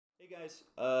guys,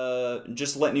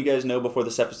 just letting you guys know before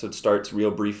this episode starts,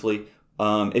 real briefly,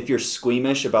 if you're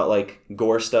squeamish about like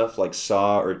gore stuff like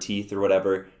Saw or Teeth or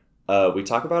whatever, we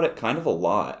talk about it kind of a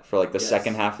lot for like the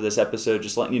second half of this episode,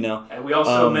 just letting you know. And we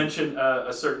also mentioned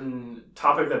a certain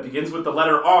topic that begins with the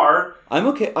letter R. I'm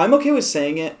okay with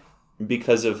saying it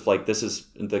because of like this is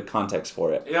the context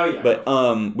for it. Oh yeah.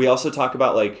 But we also talk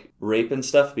about like rape and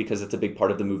stuff because it's a big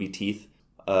part of the movie Teeth.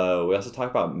 We also talk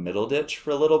about Middleditch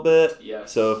for a little bit.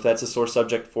 Yes. So if that's a sore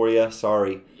subject for you,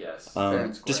 sorry. Yes.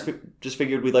 Just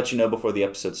figured we'd let you know before the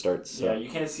episode starts. So. Yeah, you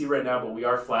can't see right now, but we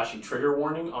are flashing trigger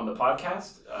warning on the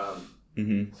podcast.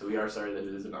 So we are sorry that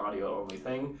it is an audio only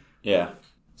thing. Yeah.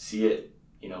 See it,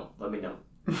 let me know.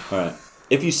 All right.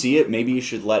 If you see it, maybe you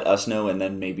should let us know and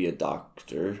then maybe a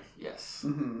doctor. Yes.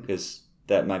 Because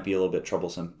that might be a little bit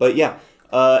troublesome. But yeah.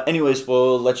 Anyways,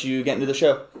 we'll let you get into the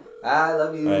show. I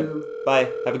love you. All right.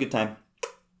 Bye. Have a good time.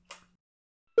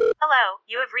 Hello,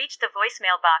 you have reached the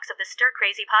voicemail box of the Stir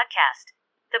Crazy podcast.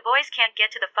 The boys can't get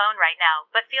to the phone right now,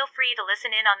 but feel free to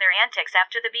listen in on their antics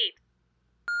after the beep.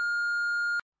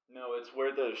 No, it's where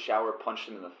the shower punched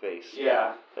him in the face.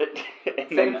 Yeah.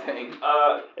 Same thing.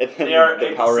 They are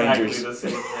the Power exactly Rangers. the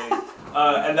same thing.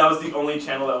 And that was the only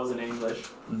channel that was in English.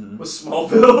 Was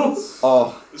Smallville.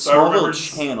 Oh, So I remember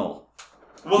Smallville channel.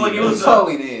 Well, like it was. That's all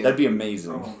we need. That'd be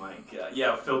amazing. Oh my god!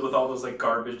 Yeah, filled with all those like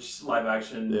garbage live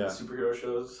action Yeah. superhero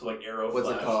shows, so, like Arrow. What's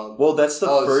Flash. it called? Well, that's the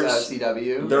first.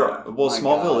 CW. Well, My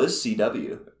Smallville God. is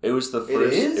CW. It was the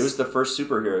first. is? It was the first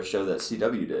superhero show that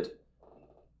CW did.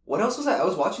 What else was that? I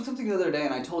was watching something the other day,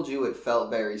 and I told you it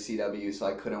felt very CW, so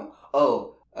I couldn't.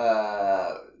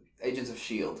 Agents of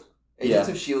Shield. Agents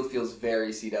of Shield feels very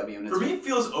CW, and For me, it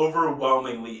feels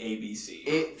overwhelmingly ABC.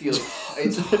 it feels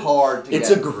it's hard to. It's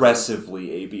get aggressively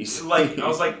ABC. Like I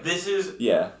was like, this is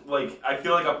Yeah. like I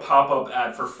feel like a pop-up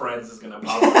ad for Friends is gonna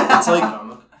pop up. It's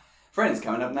like- Friends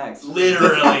coming up next.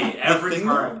 literally every thing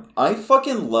time. I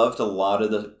fucking loved a lot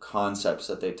of the concepts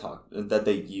that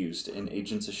they used in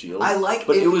Agents of Shield. I like,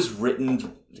 but if- it was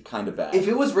written kind of bad. If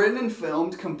it was written and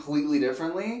filmed completely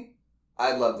differently,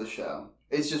 I'd love the show.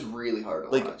 It's just really hard to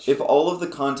like watch. if all of the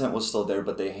content was still there,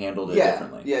 but they handled it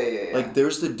differently. Yeah. Like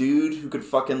there's the dude who could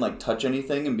fucking like touch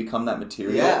anything and become that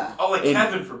material. Yeah. Oh, like And-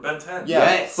 Kevin from Ben 10. Yeah,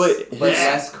 Yes, but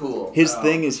that's cool. His Wow.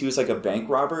 thing is he was like a bank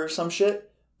robber or some shit.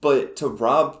 But to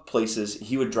rob places,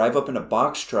 he would drive up in a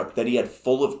box truck that he had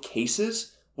full of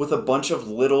cases with a bunch of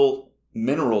little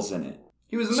minerals in it.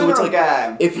 He was a So it's mineral like-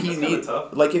 guy. If he That's kinda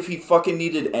tough. if he fucking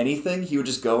needed anything, he would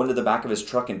just go into the back of his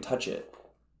truck and touch it.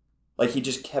 Like he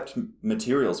just kept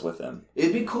materials with him.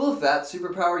 It'd be cool if that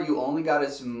superpower you only got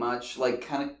as much, like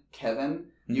kind of Kevin.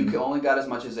 You could only got as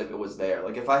much as if it was there.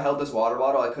 Like if I held this water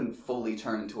bottle, I couldn't fully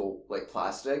turn into like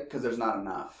plastic because there's not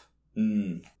enough.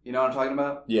 Mm. You know what I'm talking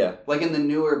about? Yeah. Like in the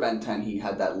newer Ben 10, he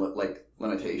had that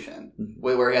limitation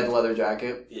where he had the leather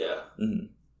jacket. Yeah. Mm.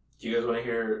 Do you guys want to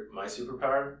hear my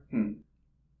superpower? Hmm.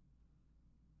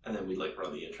 And then we like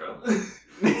run the intro.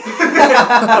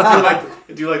 Yeah.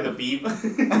 do like the beep.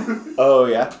 Oh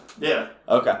yeah. Yeah.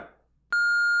 Okay.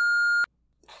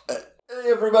 Hey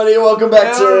everybody, welcome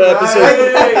back to Alright.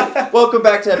 episode. Welcome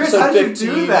back to Chris, episode how did 15.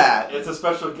 you do that? It's a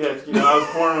special gift. I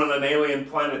was born on an alien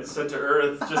planet sent to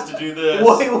Earth just to do this.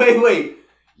 Wait.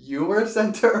 You were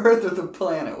sent to Earth, or the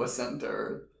planet was sent to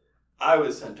Earth? I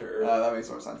was sent to Earth. That makes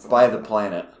more sense. By the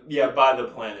planet. Yeah, by the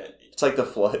planet. It's like the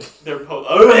flood. They're You're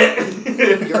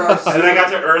and our then I got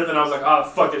to Earth and I was like, oh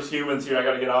fuck, there's humans here. I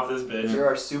gotta get off this bitch. You're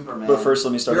our Superman. But first,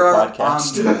 let me start You're a our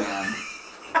podcast. Omni-Man.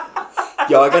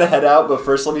 Yo, I gotta head out, but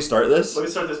first, let me start this. Let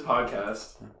me start this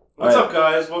podcast. What's All right. up,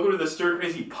 guys? Welcome to the Stir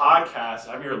Crazy Podcast.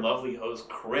 I'm your lovely host,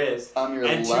 Chris. I'm your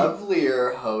And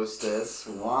lovelier hostess,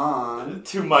 Juan.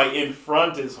 To my in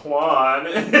front is Juan,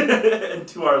 and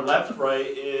to our left, right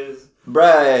is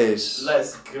Bryce.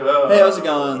 Let's go. Hey, how's it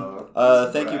going?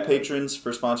 That's Thank you, right. patrons,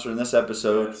 for sponsoring this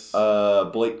episode. Yes.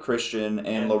 Blake Christian and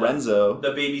And Lorenzo, The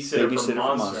babysitter from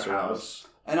from Monster House.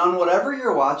 And on whatever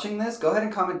you're watching this, go ahead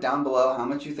and comment down below how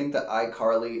much you think the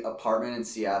iCarly apartment in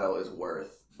Seattle is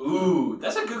worth. Ooh,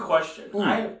 that's a good question. Ooh.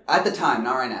 At the time,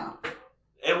 not right now.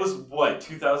 It was, what,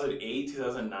 2008,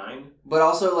 2009? But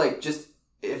also, like, just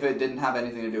if it didn't have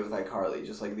anything to do with iCarly,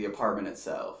 just like the apartment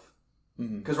itself.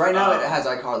 Mhm. Because right now it has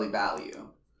iCarly value.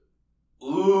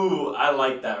 Ooh, I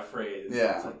like that phrase.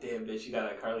 Yeah. It's like, damn, bitch, you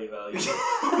got a Carly value.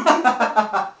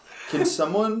 Can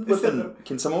someone with an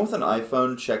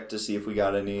iPhone check to see if we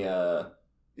got any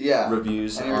Yeah.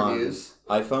 reviews Any on reviews?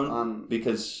 iPhone?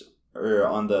 Or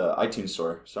on the iTunes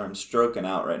store. Sorry, I'm stroking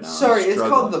out right now. I'm Sorry, it's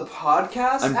struggling. called the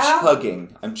podcast I'm app?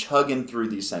 chugging. I'm chugging through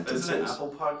these sentences. Isn't it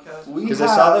Apple Podcast? Because I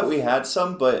saw that we had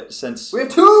some, but since... We have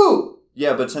two!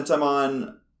 Yeah, but since I'm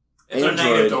on If they're Android...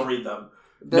 negative, don't read them.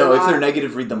 If they're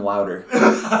negative, read them louder.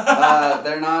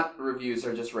 They're not reviews,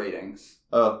 they're just ratings.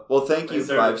 Oh, well, thank you,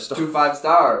 5 stars. 2 5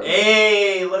 stars.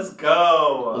 Hey, let's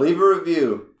go. Leave a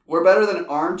review. We're better than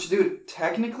Dude,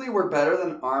 technically, we're better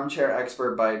than Armchair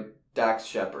Expert by Dax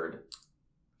Shepard.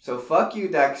 So fuck you,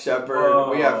 Dax Shepard.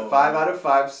 Whoa. We have 5 out of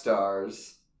 5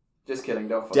 stars. Just kidding,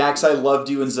 don't fuck Dax, me. I loved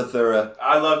you in Zathura.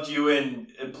 I loved you in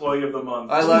Employee of the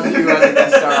Month. I love you as a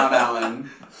guest star on Alan.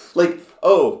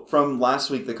 From last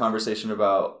week, the conversation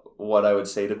about what I would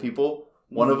say to people.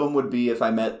 One of them would be if I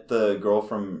met the girl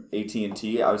from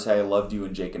AT&T, I would say I loved you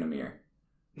in Jake and Amir.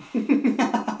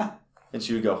 And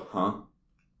she would go, huh?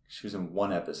 She was in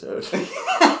 1 episode. She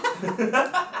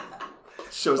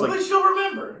was Then she'll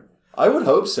remember. I would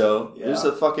hope so. Yeah. It was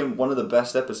one of the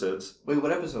best episodes. Wait,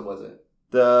 what episode was it?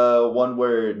 The one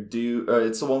where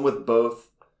it's the one with both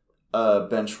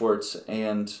Ben Schwartz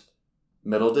and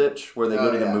Middleditch, where they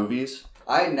go to the movies.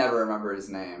 I never remember his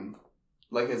name.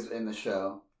 Like in the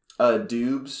show.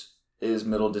 Dubes is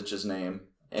Middleditch's name.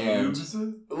 And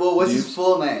Well, what's his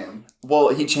full name? Well,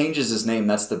 he changes his name,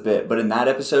 that's the bit. But in that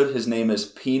episode, his name is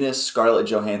Penis Scarlett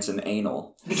Johansson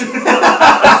Anal.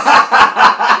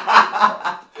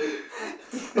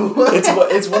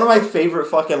 It's one of my favorite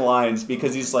fucking lines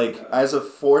because he's like, as of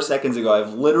 4 seconds ago,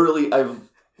 I've literally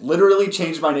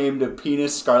changed my name to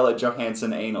Penis Scarlett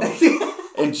Johansson Anal.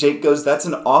 And Jake goes, that's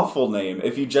an awful name.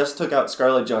 If you just took out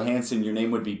Scarlett Johansson, your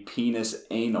name would be Penis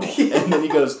Anal. And then he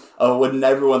goes, oh, wouldn't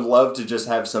everyone love to just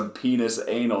have some penis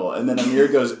anal? And then Amir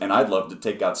goes, and I'd love to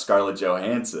take out Scarlett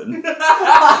Johansson.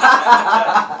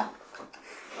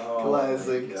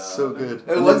 Classic. So good.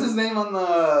 Hey, what's his name on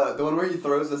the one where he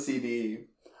throws the CD?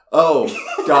 Oh,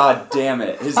 god damn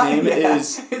it. His name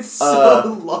is... It's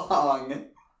so long.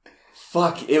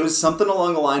 Fuck, it was something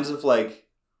along the lines of like,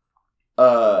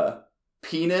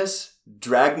 penis,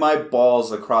 drag my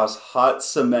balls across hot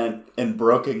cement and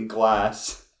broken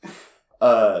glass.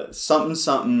 The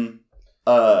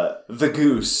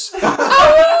goose.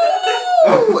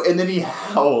 And then he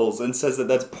howls and says that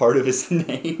that's part of his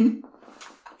name.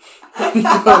 And he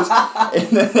goes, and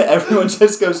then everyone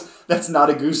just goes, that's not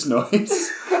a goose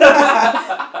noise.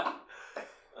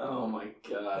 Oh my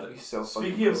god. So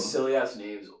Speaking of silly ass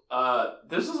names,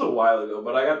 this was a while ago,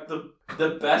 but I got the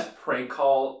best prank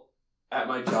call at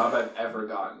my job I've ever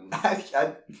gotten.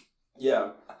 Yeah.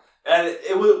 And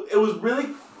it was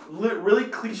really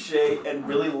cliche and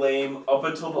really lame up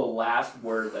until the last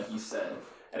word that he said.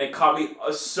 And it caught me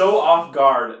so off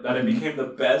guard that it became the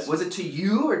best. Was it to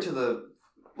you or to the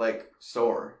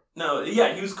store? No,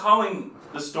 yeah, he was calling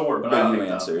the store, but I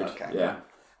picked answered. up. Okay. Yeah.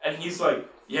 And he's like,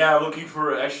 yeah, looking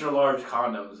for extra large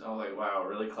condoms. And I was like, wow,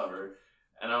 really clever.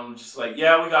 And I'm just like,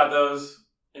 yeah, we got those.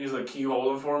 And he's like, can you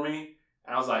hold them for me?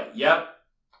 And I was like, yep.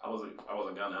 I wasn't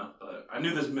gonna, but I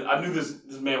knew this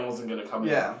man wasn't gonna come in.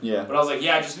 Yeah. But I was like,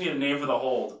 yeah, I just need a name for the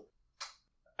hold.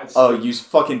 You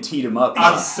fucking teed him up.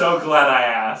 I'm so glad I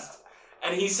asked.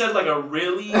 And he said like a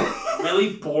really,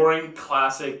 really boring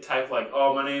classic type, like,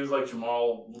 oh, my name's like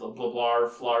Jamal, blah, blah, blah,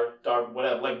 Flar,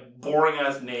 whatever, like boring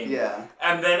ass name. Yeah.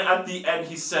 And then at the end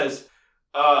he says,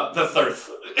 the Thirth.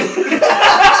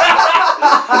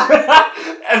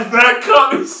 And that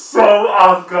caught me so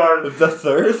off guard. The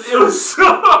Thirth? It was so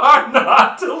hard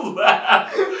not to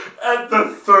laugh at the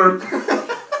Thirth.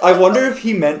 I wonder if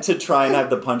he meant to try and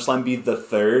have the punchline be the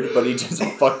third, but he just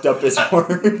fucked up his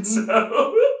words.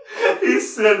 No. He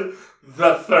said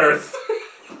the Thirth.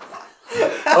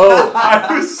 Oh.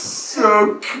 I was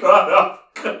so caught off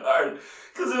guard.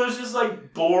 Because it was just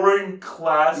like boring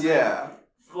classic. Yeah.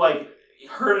 Like,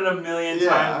 heard it a million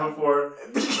times before.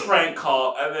 Prank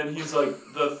call. And then he's like,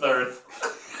 the Thirth.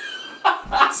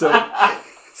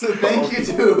 So thank you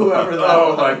to whoever that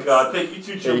was. Oh my god. Thank you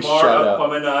to Jamar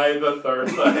Aquamanai the Third.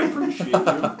 I appreciate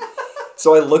you.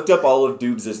 So I looked up all of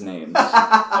Dubes' names.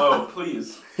 Oh,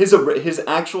 please. His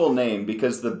actual name,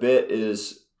 because the bit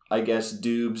is, I guess,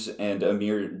 Dubes and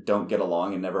Amir don't get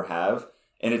along and never have.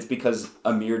 And it's because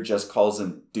Amir just calls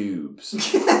him Dubes.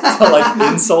 To,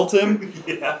 like, insult him.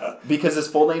 Yeah. Because his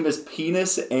full name is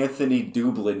Penis Anthony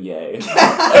Dublinier.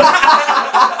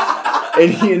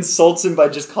 And he insults him by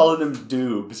just calling him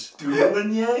Dubes.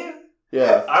 Dublinier?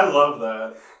 Yeah. I love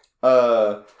that.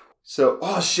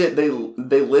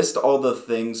 They list all the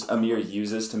things Amir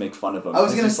uses to make fun of him. I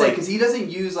was gonna say, because he doesn't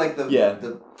use like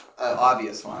the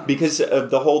obvious one. Because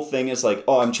the whole thing is like,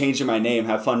 oh, I'm changing my name.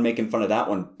 Have fun making fun of that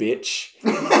one, bitch.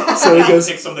 So he goes,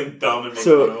 pick something dumb and make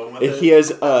fun of him with he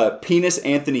has Penis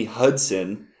Anthony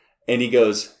Hudson, and he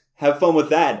goes, have fun with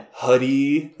that,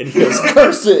 Huddy. And he goes,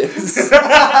 curses.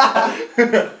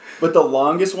 But the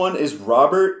longest one is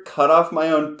Robert, cut off my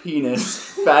own penis,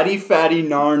 fatty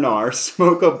nar,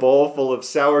 smoke a bowl full of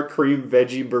sour cream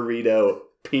veggie burrito,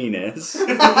 penis.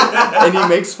 And he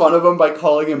makes fun of him by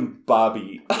calling him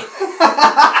Bobby.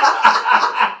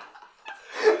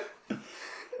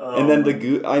 And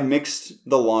then I mixed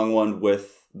the long one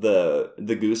with the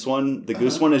goose one. The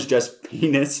goose one is just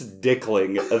penis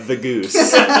dickling the goose.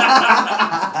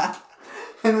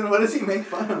 And then what does he make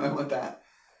fun of him with that?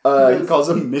 He calls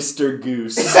him Mr.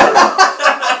 Goose.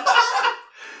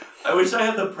 I wish I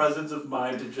had the presence of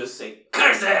mind to just say,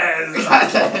 curses!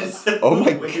 Oh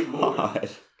my god.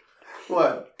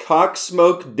 What? Cock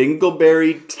smoke,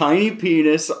 dingleberry, tiny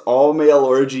penis, all male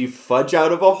orgy, fudge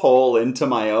out of a hole into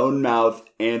my own mouth,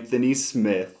 Anthony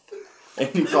Smith. And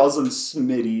he calls him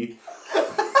Smitty.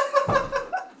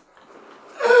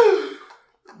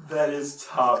 That is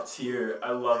top tier.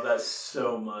 I love that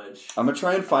so much. I'm gonna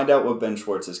try and find out what Ben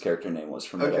Schwartz's character name was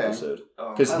from that episode.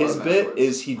 Because his bit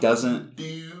is he doesn't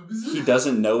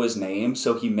know his name,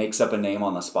 so he makes up a name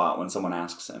on the spot when someone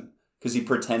asks him. Because he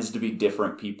pretends to be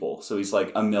different people. So he's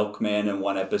like a milkman in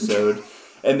one episode,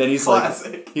 and then he's like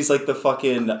the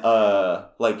fucking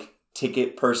like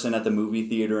ticket person at the movie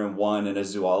theater in one, and a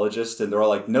zoologist, and they're all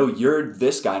like, no, you're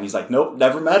this guy, and he's like, nope,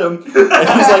 never met him. And he's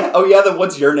like, oh yeah, then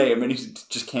what's your name? And he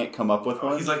just can't come up with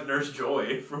one. He's like Nurse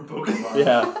Joy from Pokemon.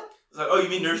 Yeah. He's like, oh, you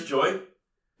mean Nurse Joy?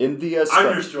 In the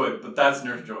I'm Nurse Joy, but that's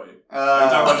Nurse Joy. Are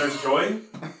you talking about Nurse Joy?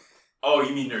 Oh,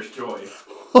 you mean Nurse Joy.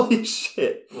 Holy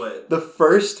shit. What? The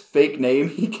first fake name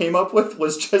he came up with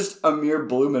was just Amir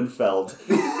Blumenfeld.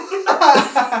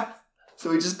 So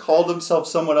he just called himself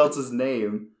someone else's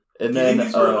name. And then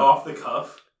these were off the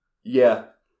cuff? Yeah.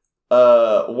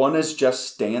 One is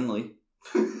just Stanley.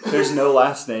 There's no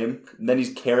last name. And then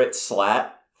he's Carrot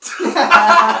Slat.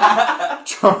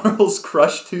 Charles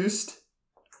Crush Toost.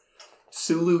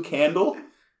 Sulu Candle.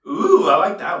 Ooh, I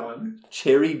like that one.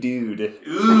 Cherry Dude.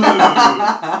 Ooh.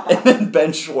 And then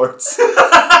Ben Schwartz.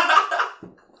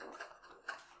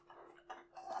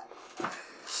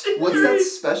 What's that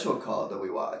special called that we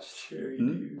watched? Cherry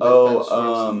Dude.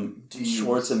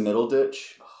 Schwartz and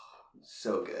Middleditch.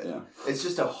 So good. Yeah. It's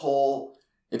just a whole...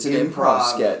 It's an improv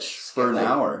sketch for an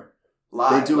hour.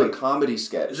 Live. They do a comedy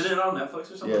sketch. Isn't it on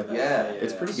Netflix or something? Yeah. Like that? Yeah.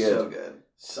 It's pretty good. So good.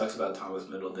 Sucks about Thomas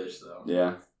Middleditch, though.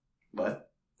 Yeah. What?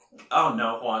 Oh,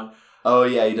 no, Juan. Oh,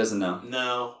 yeah, he doesn't know.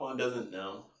 No, Juan doesn't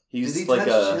know. Does he like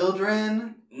touch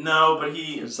children? No, but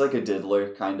he... He's like a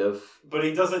diddler, kind of. But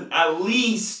he doesn't, at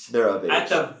least... They're of age. At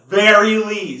the very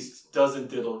least, doesn't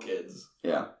diddle kids.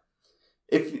 Yeah.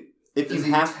 If Does you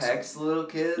he have text little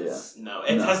kids? Yeah. No,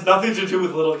 it has nothing to do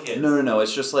with little kids. No.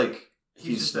 It's just like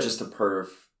he's He's just a perv.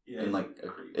 Yeah, And like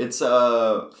it's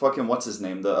fucking what's his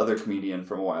name? The other comedian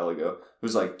from a while ago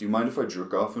who's like, "Do you mind if I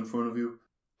jerk off in front of you?"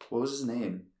 What was his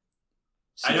name?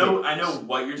 I know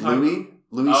what you're talking about.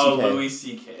 Louis Oh, C.K. Louis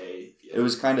C.K. Yeah. It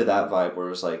was kind of that vibe where it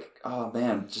was like, "Oh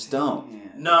man, just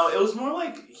don't." No, it was more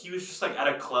like he was just like at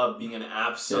a club being an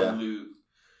absolute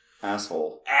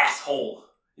Asshole. asshole.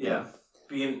 Yeah.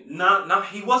 Being not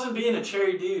he wasn't being a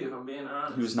cherry dude, if I'm being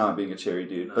honest. He was not being a cherry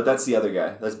dude. No. But that's the other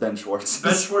guy. That's Ben Schwartz.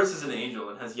 Ben Schwartz is an angel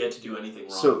and has yet to do anything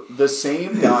wrong. So the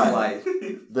same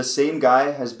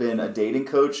guy has been a dating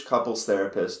coach, couples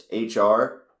therapist,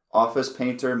 HR, office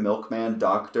painter, milkman,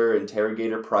 doctor,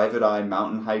 interrogator, private eye,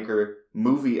 mountain hiker,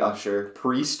 movie usher,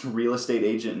 priest, real estate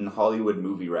agent, and Hollywood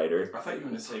movie writer. I thought you were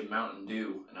going to say Mountain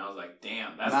Dew, and I was like,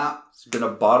 damn, that's... It's been a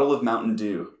bottle of Mountain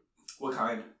Dew. What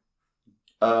kind?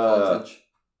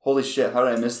 Holy shit, how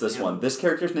did I miss this one? This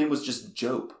character's name was just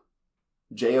Jope.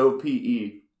 Jope.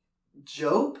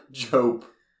 Jope? Jope.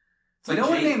 You know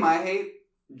what name I hate?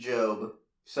 Job.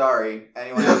 Sorry,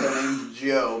 anyone out there named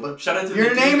Job. Shout out to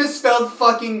Your name is spelled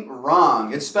fucking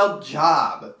wrong. It's spelled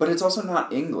job. But it's also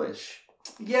not English.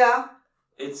 Yeah.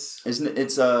 Isn't it?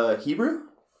 It's Hebrew?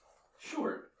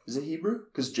 Sure. Is it Hebrew?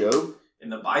 Because Job? In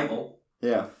the Bible.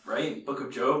 Yeah. Right? Book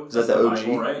of Job. Is that the OG?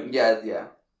 Bible, right? Yeah.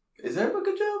 Is there a book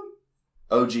of Job?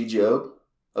 OG Job?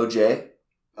 OJ?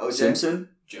 Simpson?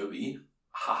 Joby.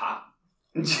 Haha.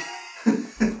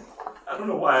 I don't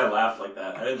know why I laughed like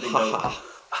that. I didn't think that was...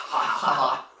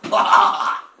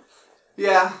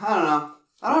 Yeah, I don't know.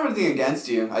 I don't have anything against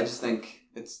you. I just think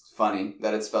it's funny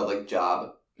that it's spelled like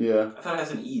job. Yeah. I thought it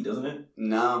has an E, doesn't it?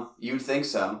 No, you'd think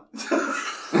so.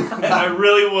 I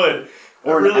really would.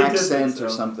 Or really an accent or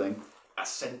something.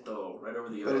 Accento, right over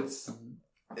the O. But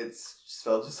it's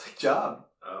spelled just like job.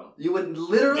 Oh. You would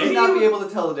literally not be able to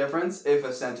tell the difference if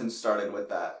a sentence started with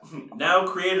that. Now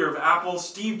creator of Apple,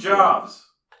 Steve Jobs.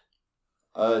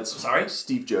 It's sorry?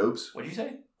 Steve Jobs. What'd you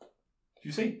say? Did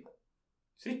you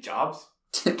say Jobs?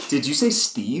 Did you say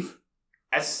Steve?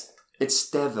 It's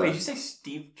Steva. Wait, did you say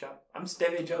Steve Jobs? I'm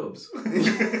Steve Jobs.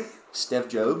 Steve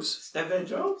Jobs? Steve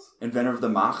Jobs? Inventor of the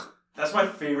Mach? That's my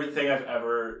favorite thing I've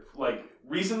ever, like,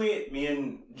 recently, me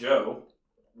and Joe,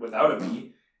 without a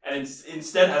B, and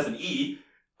instead has an E,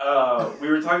 we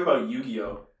were talking about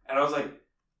Yu-Gi-Oh! And I was like,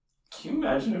 can you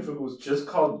imagine if it was just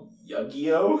called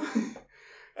Yu-Gi-Oh?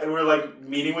 And we're, like,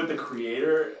 meeting with the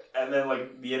creator, and then,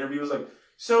 like, the interview was like,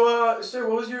 so, sir,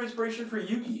 what was your inspiration for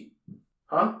Yugi?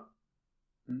 Huh?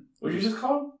 What did you just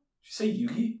call him? Did you say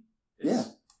Yugi? Yeah.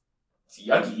 It's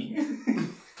Yuggy.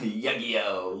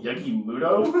 Yu-Gi-Oh! Yuggy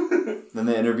Mudo? Then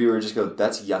the interviewer just goes,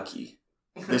 that's yucky.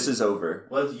 This is over.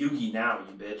 Well, it's Yugi now,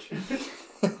 you bitch.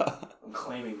 I'm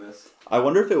claiming this. I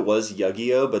wonder if it was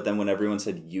Yu-Gi-Oh, but then when everyone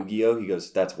said Yu-Gi-Oh, he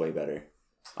goes, that's way better.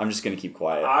 I'm just going to keep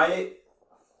quiet.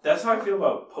 That's how I feel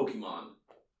about Pokemon.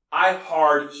 I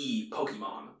hard E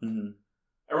Pokemon. Mm-hmm.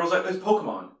 Everyone's like, it's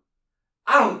Pokemon.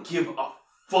 I don't give a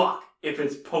fuck if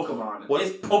it's Pokemon. What?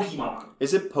 It's Pokemon.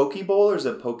 Is it Pokeball or is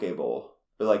it Pokeball?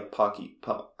 Or like Pocky?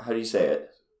 How do you say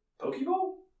it?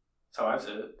 Pokeball? That's how I've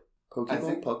said it.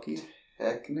 Pokeball? Pocky?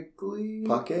 Technically...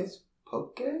 Poke?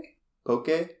 Poke? Poke?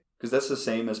 Because that's the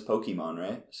same as Pokemon,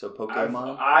 right? So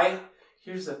Pokemon?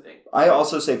 Here's the thing. I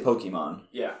also say Pokemon.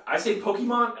 Yeah, I say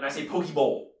Pokemon and I say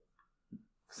Pokeball.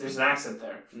 Because there's an accent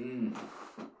there. Mm.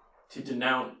 To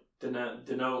denote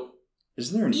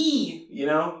Isn't there an E, you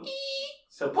know? E.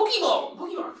 So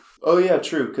Pokemon. Oh yeah,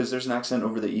 true, because there's an accent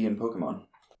over the E in Pokemon.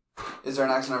 Is there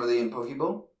an accent over the E in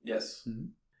Pokeball? Yes. Mm-hmm.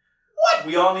 What?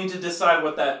 We all need to decide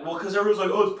what that... Well, because everyone's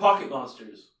like, oh, it's Pocket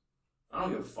Monsters. I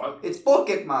don't give a fuck. It's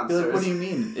Pocket Monsters. Like, what do you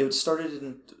mean? It started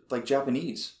in, like,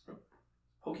 Japanese.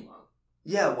 Pokemon.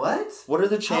 Yeah, what? What are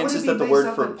the chances be that the based word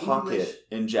off for of pocket English?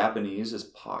 in Japanese is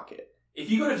pocket? If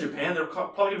you go to Japan, they're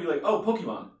probably going to be like, oh,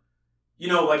 Pokemon. You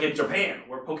know, like in Japan,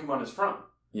 where Pokemon is from.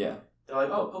 Yeah. They're like,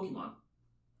 oh, Pokemon.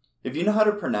 If you know how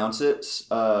to pronounce it,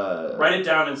 Write it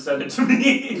down and send it to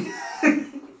me.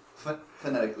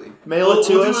 Phonetically. Mail it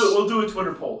to us. We'll do a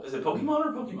Twitter poll. Is it Pokemon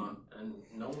or Pokemon? And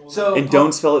no one will So- And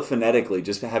don't spell it phonetically.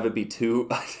 Just have it be two.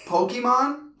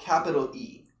 Pokemon, capital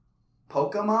E.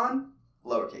 Pokemon,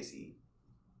 lowercase e.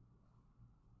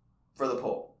 For the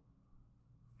poll.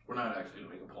 We're not actually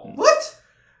going to make a poll. What?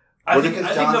 I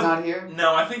Because John's not here?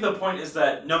 No, I think the point is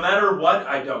that no matter what,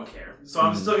 I don't care. So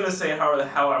I'm still going to say how the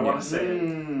hell I want to say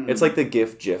it. It's like the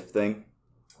GIF thing.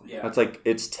 Yeah. It's like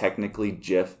it's technically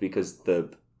GIF because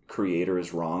the creator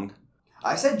is wrong.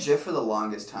 I said GIF for the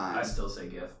longest time. I still say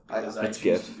GIF. Because It's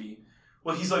choose GIF. to be...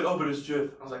 Well, he's like, oh, but it's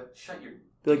GIF. I was like, shut your...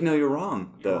 Be like, no, you're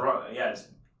wrong. You're wrong. Yeah, it's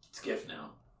GIF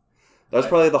now. That was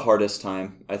probably the hardest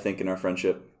time, I think, in our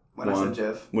friendship. When I said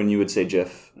GIF. When you would say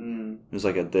GIF. Mm. It was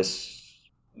like this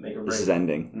is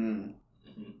ending. Mm.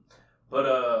 Mm-hmm.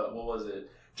 But, what was it?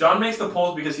 John makes the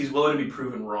polls because he's willing to be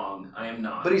proven wrong. I am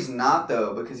not. But he's not,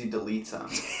 though, because he deletes them.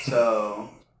 So...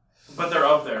 But they're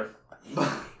up there.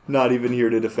 Not even here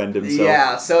to defend himself.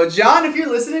 Yeah, so John, if you're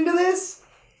listening to this,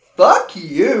 fuck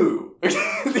you.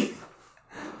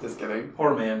 Just kidding.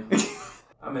 Poor man.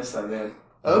 I miss that man.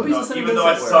 I hope he's listening Even to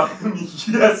though this I at saw work.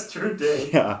 him yesterday.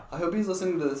 Yeah. I hope he's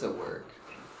listening to this at work.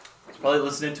 He's probably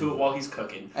listening to it while he's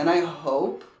cooking. And I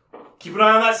hope... Keep an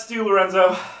eye on that stew,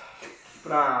 Lorenzo. Keep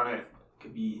an eye on it.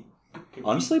 Could be...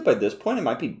 Honestly, by this point, it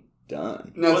might be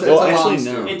done. No, it's, Well, it's a actually, long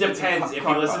no. story. It depends. If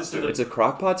he listens to the... It's a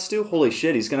crockpot stew? Holy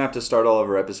shit, he's gonna have to start all of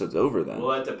our episodes over then.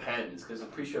 Well, it depends, because the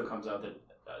pre-show comes out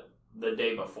the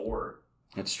day before.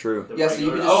 That's true. The Yeah, so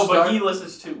you regular- can just but start- he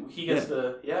listens to... He gets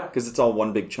the... Yeah. Because it's all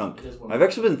one big chunk. It is one I've big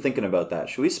actually been thinking about that.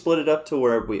 Should we split it up to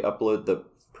where we upload the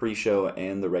pre-show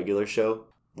and the regular show?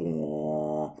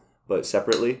 But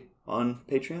separately on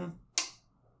Patreon?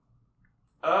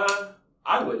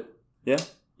 I would. Yeah?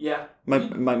 Yeah.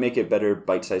 Might make it better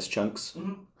bite-sized chunks.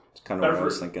 Mhm. It's kind of Better what I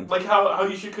was for- thinking. Like how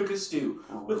you should cook a stew.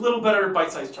 With little better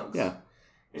bite-sized chunks. Yeah.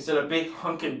 Instead of big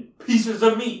hunking pieces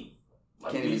of meat.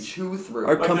 Like Can't even these... chew through.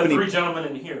 Our Like company- the three gentlemen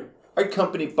in here. Our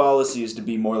company policy is to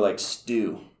be more like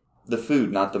stew. The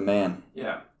food, not the man.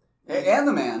 Yeah. And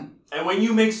the man. And when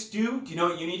you make stew, do you know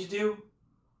what you need to do?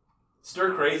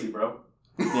 Stir crazy, bro.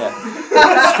 Yeah.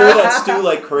 Stir that stew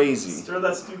like crazy. Stir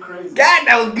that stew crazy. God,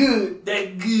 that was good.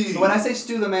 That good. When I say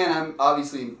Stu the man, I'm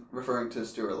obviously referring to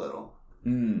Stuart Little.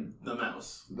 Mm. The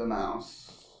mouse. The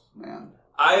mouse. Man.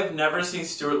 I've never seen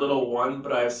Stuart Little 1,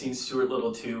 but I've seen Stuart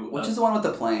Little 2. Which is the one with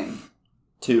the plane?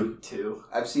 2. 2.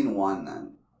 I've seen one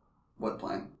then. What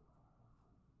plane?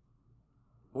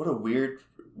 What a weird...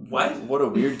 What? What a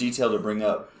weird detail to bring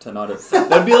up to not have...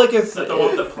 That'd be like if... Is that the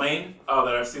one with the plane? Oh,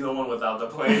 then I've seen the one without the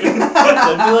plane.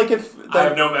 That'd be like if... I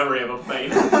have no memory of a plane.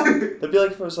 That'd be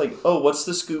like if I was like, oh, what's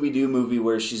the Scooby-Doo movie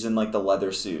where she's in like the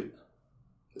leather suit?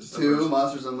 Two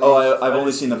Monsters Unleashed. Oh, I've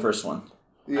only seen the first one.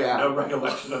 I have no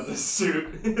recollection of this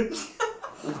suit.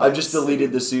 I've just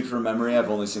deleted the suit from memory. I've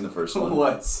only seen the first one.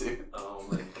 What suit? Oh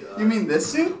my god. You mean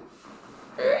this suit?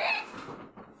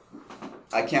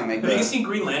 I can't make Have you seen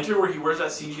Green Lantern where he wears that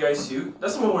CGI suit?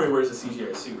 That's the one where he wears a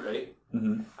CGI suit, right?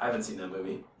 Mm-hmm. I haven't seen that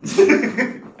movie.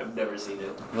 I've never seen it.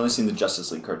 I've only seen the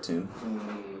Justice League cartoon.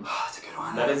 Oh, that's a good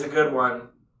one. That is a good one.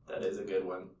 That is a good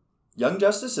one. Young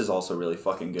Justice is also really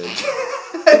fucking good.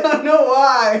 I don't know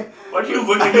why. Why'd you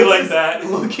look at me like that?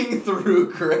 Looking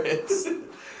through Chris.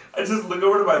 I just look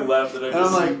over to my left and I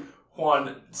just I'm see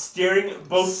Juan staring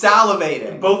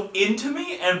salivating. both into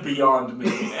me and beyond me.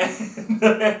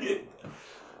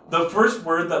 And the first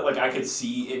word that I could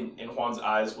see in Juan's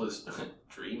eyes was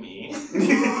dreamy.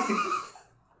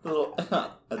 Little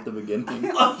at the beginning.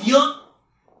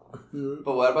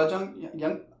 But what about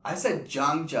Young? I said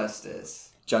Young Justice.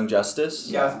 Young Justice?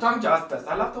 Yes, Young Justice.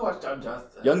 I love to watch Young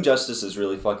Justice. Young Justice is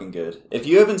really fucking good. If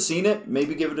you haven't seen it,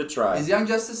 maybe give it a try. Is Young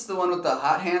Justice the one with the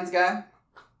hot hands guy?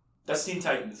 That's Teen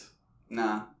Titans.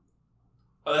 Nah.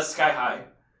 Oh, that's Sky High.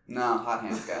 No, hot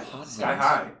hands guy. Sky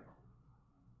High.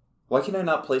 Why can I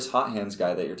not place Hot Hands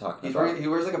guy that you're talking about? He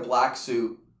wears like a black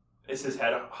suit. Is his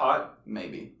head hot?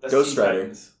 Maybe. That's Ghost Teen Rider.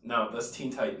 Titans. No, that's Teen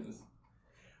Titans.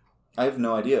 I have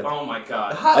no idea. Oh my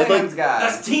god. The hot hands guy.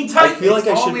 That's Teen Titans! I feel like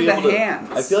I should only be the able to.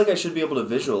 hands. I feel like I should be able to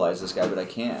visualize this guy, but I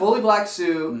can't. Fully black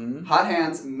suit, Mhm. hot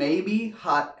hands, maybe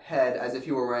hot head, as if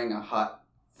you were wearing a hot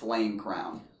flame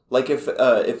crown. Like if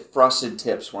Frosted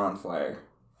Tips were on fire.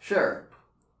 Sure.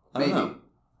 I don't Maybe. know.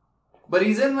 But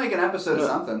he's in like an episode of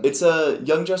something. It's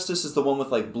Young Justice is the one with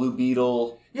like Blue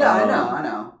Beetle. Yeah, I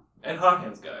know. And Hot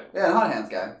Hands guy. Yeah, the hot hands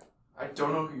guy. I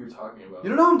don't know who you're talking about. You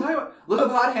don't know what I'm talking about? Look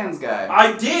up hot hands guy.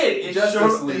 I did! It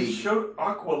Justice League. It showed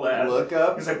Aqualad. Look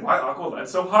up. He's like, why Aqualad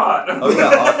so hot? Oh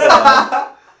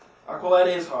yeah, Aqualad.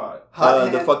 Aqualad is hot. Hot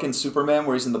The hand- fucking Superman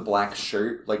where he's in the black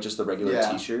shirt, like just the regular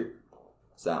Yeah. T-shirt.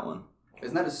 It's that one.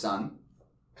 Isn't that his son?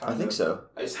 I think so.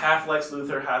 It's half Lex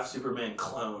Luthor, half Superman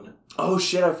clone. Oh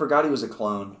shit! I forgot he was a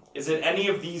clone. Is it any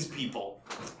of these people?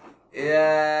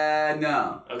 Yeah,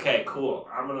 no. Okay, cool.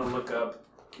 I'm gonna look up.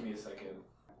 Give me a second.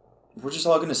 We're just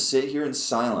all gonna sit here in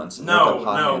silence. And No, look up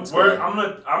Hot no. Hands We're. guy.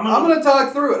 I'm I'm gonna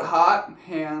talk through it. Hot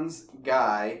hands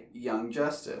guy, Young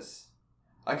Justice.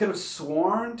 I could have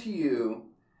sworn to you,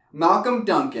 Malcolm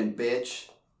Duncan, bitch.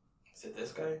 Is it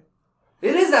this guy?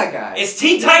 It is that guy. It's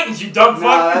Teen Titans, you dumb No,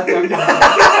 fuck! that's Young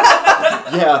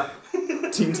Justice. Yeah,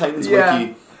 Teen Titans Yeah.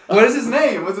 Wiki. What is his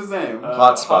name? What's his name?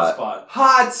 Hotspot.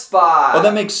 Hotspot. Oh,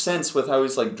 that makes sense with how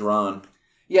he's like drawn.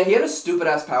 Yeah, he had a stupid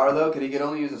ass power though, because he could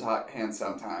only use his hot hands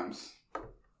sometimes.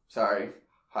 Sorry,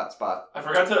 Hotspot. I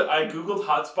forgot to. I googled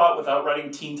Hotspot without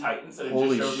writing Teen Titans, and it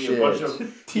Holy just showed me shit. a bunch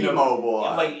of T-Mobile.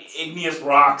 like igneous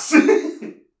rocks.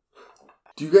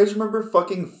 Do you guys remember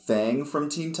fucking Fang from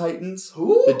Teen Titans?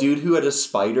 Who? The dude who had a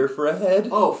spider for a head?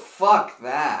 Oh, fuck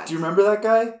that. Do you remember that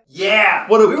guy? Yeah.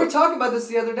 What a We were talking about this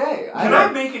the other day. Can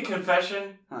I make a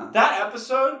confession? Huh. That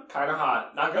episode, kind of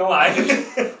hot. Not gonna lie.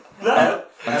 I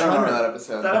that don't remember that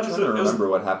episode. That I'm trying to episode- it was- remember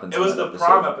what happened. it was the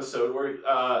prom episode where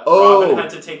Oh. Robin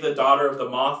had to take the daughter of the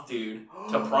moth dude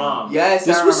to prom. Yes,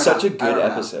 This I was remember such a now. I good remember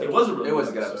now. episode. It was a really It was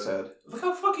a good episode. Look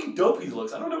how fucking dope he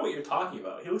looks. I don't know what you're talking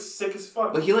about. He looks sick as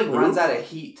fuck. But he like runs out of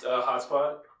heat.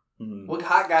 Hotspot. Mhm. What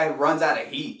hot guy runs out of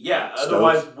heat? Yeah, Stove.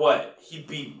 otherwise what? He'd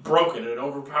be broken and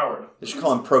overpowered. They should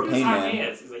call him Look at his Propane hot Man.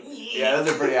 hands. He's like, Yeah,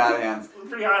 those are pretty hot hands.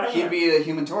 pretty hot hands. He'd be the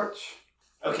Human Torch.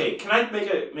 Okay, can I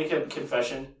make a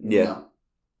confession? Yeah. No.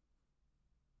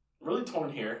 I'm really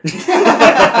torn here.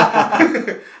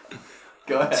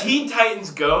 Go ahead. Teen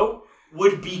Titans Go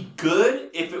would be good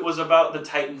if it was about the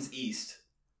Titans East.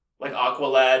 Like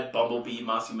Aqualad, Bumblebee,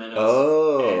 Mossy Menace.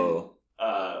 Oh.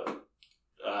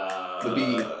 The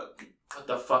Bee. What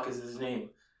the fuck is his name?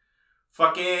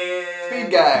 Fucking...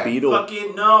 Speed guy. Beetle.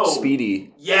 Fucking no.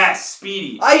 Speedy. Yes,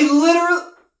 Speedy. I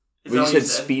literally. Is We that just what you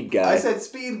said Speed Guy. I said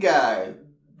Speed guy.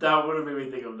 That would have made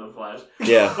me think of The Flash.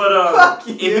 Yeah. But Fuck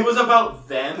if you. it was about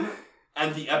them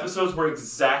and the episodes were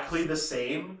exactly the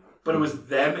same, but it was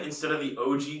them instead of the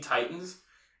OG Titans,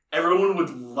 everyone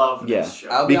would love Yeah. this show.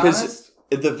 I'll be Because- honest.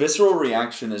 The visceral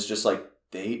reaction is just like,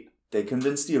 they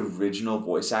convinced the original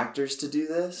voice actors to do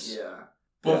this? Yeah.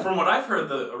 Well, Yeah. from what I've heard,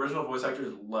 the original voice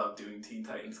actors love doing Teen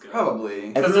Titans Go. Probably.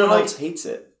 Because Everyone they're else hates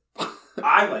it.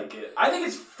 I like it. I think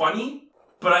it's funny,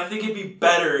 but I think it'd be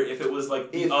better if it was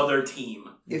like the If- other team.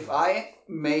 If I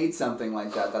made something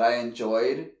like that I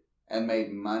enjoyed and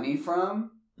made money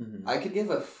from, Mhm. I could give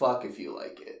a fuck if you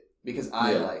like it. Because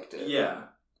I Yeah. liked it. Yeah.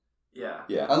 Yeah.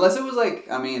 Yeah. Unless it was like,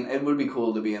 I mean, it would be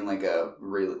cool to be in like a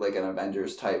really, like an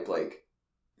Avengers type, like,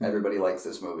 everybody likes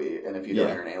this movie, and if you don't,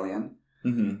 Yeah. you're an alien.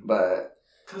 Mm-hmm. But,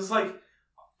 Because, like,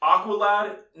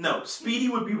 Aqualad, no, Speedy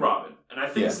would be Robin, and I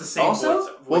think it's the same also?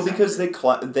 voice Well, because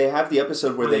actor. they have the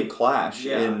episode where they clash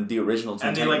in the original Teen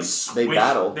and they Titans. like they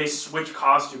battle. They switch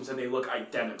costumes and they look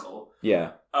identical.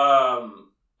 Yeah.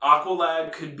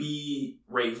 Aqualad could be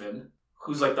Raven,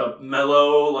 who's like the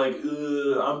mellow, like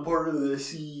I'm part of the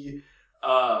sea.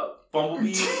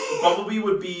 Bumblebee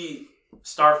would be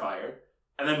Starfire,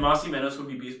 and then Mossy Menace would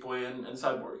be Beast Boy and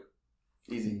Cyborg.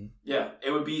 Easy. Yeah,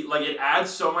 it would be like it adds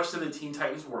so much to the Teen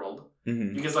Titans world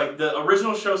Mm-hmm. because like the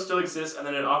original show still exists, and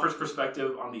then it offers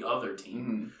perspective on the other team.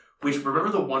 Mm-hmm. Which remember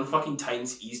the one fucking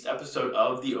Titans East episode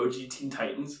of the OG Teen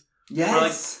Titans? Yes. Where,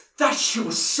 like, that shit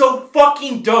was so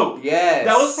fucking dope. Yes.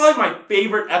 That was probably my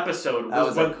favorite episode.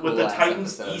 Was a with the cool-ass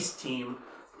Titans episode. East team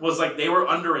was like they were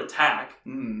under attack,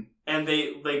 Mm. and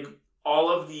they like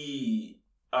all of the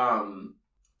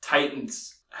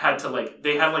Titans had to like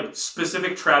they had like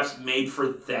specific traps made for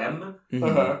them,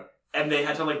 Mm-hmm. and they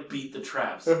had to like beat the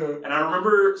traps. And I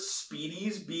remember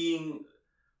Speedy's being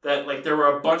that like there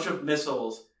were a bunch of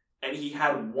missiles, and he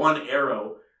had one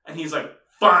arrow, and he's like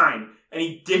fine, and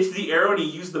he ditched the arrow and he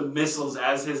used the missiles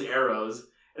as his arrows.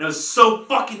 And it was so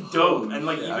fucking dope. Holy and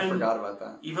like shit, even I forgot about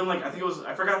that. Even like I think it was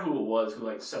I forgot who it was who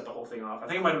like set the whole thing off. I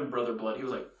think it might have been Brother Blood. He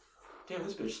was like, damn,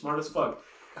 this bitch smart as fuck.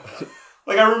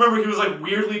 Like I remember he was like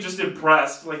weirdly just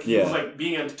impressed. Like he was like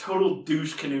being a total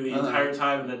douche canoe the entire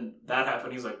time, and then that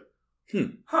happened. He's like,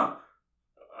 huh.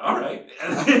 Alright.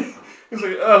 And then he's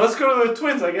like, let's go to the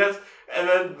twins, I guess. And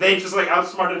then they just like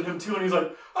outsmarted him too, and he's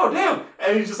like, oh damn.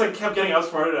 And he just like kept getting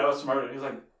outsmarted. And he's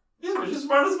like, these bitches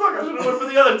smart as fuck. I should have went for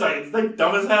the other Titans. They're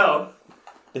dumb as hell.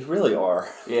 They really are.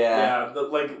 Yeah. Yeah,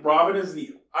 like Robin is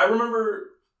I remember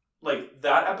like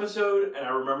that episode, and I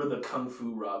remember the Kung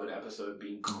Fu Robin episode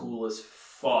being cool as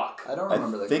fuck. I don't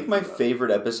remember that. I think my favorite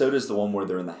episode is the one where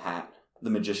they're in the hat, the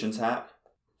magician's hat.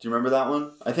 Do you remember that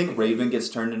one? I think Raven gets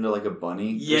turned into like a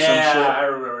bunny. Yeah, or some shit. I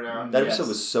remember now. That episode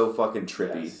was so fucking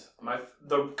trippy. Yes.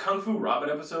 The Kung Fu Robin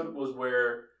episode was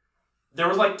where there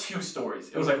was like two stories.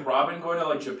 It was like Robin going to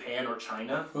like Japan or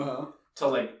China to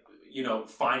like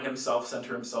find himself,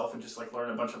 center himself, and just like learn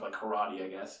a bunch of like karate, I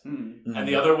guess. Mm-hmm. And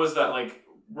the other was that like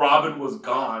Robin was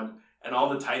gone, and all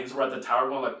the Titans were at the tower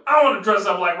going like, I want to dress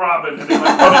up like Robin. And they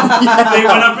like they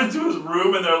went up into his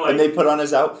room, and they're like, and they put on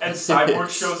his outfit. And Cyborg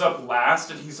shows up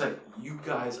last, and he's like, you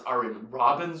guys are in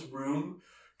Robin's room,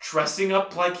 dressing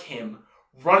up like him,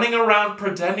 running around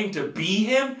pretending to be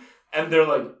him, and they're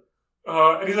like,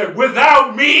 and he's like,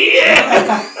 without me? And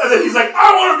then he's like,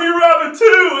 I want to be Robin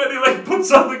too! And he like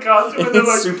puts on the costume, and they're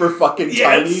like, super fucking tiny.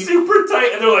 Yeah, it's super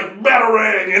tight, and they're like,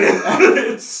 Batarang! And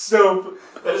it's so...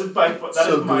 That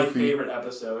is my favorite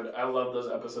episode. I love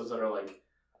those episodes that are like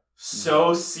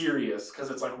so serious,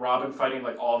 because it's like Robin fighting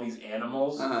like all these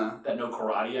animals that know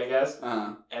karate, I guess.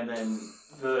 And then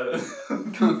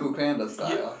the Kung Fu Panda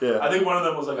style. Yeah. I think one of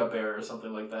them was like a bear or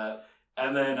something like that.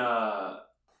 And then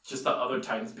just the other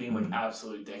Titans being like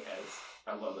absolute dickheads.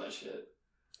 I love that shit.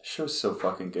 The show's so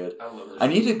fucking good. I love that.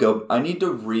 I need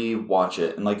to re-watch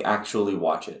it and like actually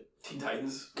watch it. Teen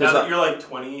Titans? Now that you're like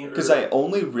 20? Because I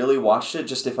only really watched it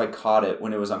just if I caught it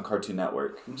when it was on Cartoon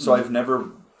Network. Mm-hmm. So I've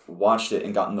never watched it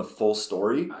and gotten the full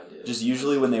story. I did. Just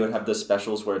usually when they would have the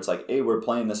specials where it's like, hey, we're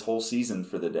playing this whole season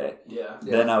for the day. Yeah.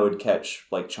 Then I would catch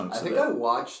like chunks of it. I think I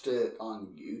watched it on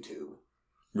YouTube.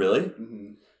 Really?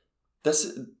 Mm-hmm.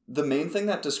 That's the main thing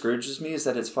that discourages me is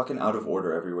that it's fucking out of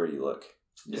order everywhere you look.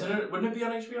 Wouldn't it be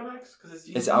on HBO Max? Because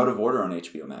it's out of order on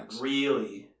HBO Max.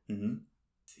 Really? Mm-hmm.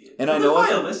 And I know I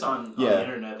file this on the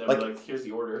internet. That like here's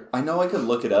the order. I know I could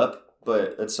look it up,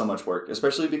 but it's so much work,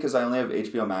 especially because I only have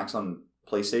HBO Max on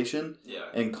PlayStation. Yeah.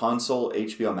 And console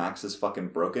HBO Max is fucking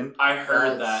broken. I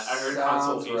heard that. I heard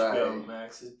console right. HBO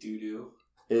Max is doo doo.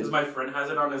 Because my friend has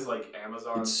it on his like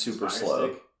Amazon. It's super Fire slow.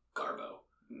 Stick. Garbo.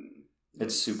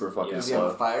 It's super fucking Does he have slow.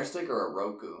 a Fire Stick or a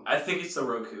Roku? I think it's the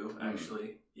Roku,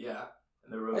 actually. Yeah.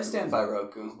 And the Roku I stand by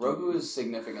Roku. Roku is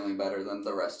significantly better than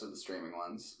the rest of the streaming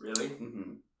ones. Really?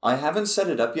 Mm-hmm. I haven't set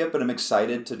it up yet, but I'm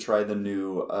excited to try the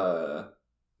new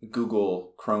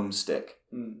Google Chrome stick.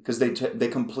 Because they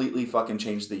completely fucking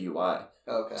changed the UI.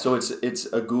 Okay. So it's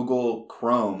a Google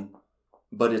Chrome,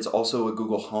 but it's also a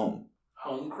Google Home.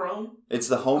 Home Chrome? It's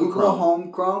the Home Google Chrome.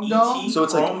 Home Chrome dome? So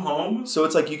it's Chrome like Home? So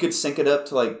it's like you could sync it up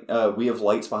to like we have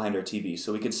lights behind our TV,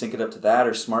 so we could sync it up to that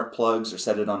or smart plugs or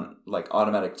set it on like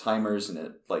automatic timers, and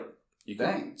it like you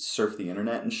can surf the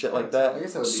internet and shit like that. I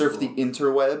guess that would be surf cool. the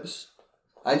interwebs.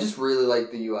 I just really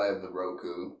like the UI of the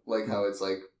Roku, like how it's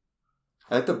like.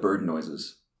 I like the bird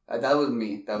noises. That was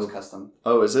me. That was custom.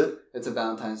 Oh, is it? It's a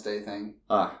Valentine's Day thing.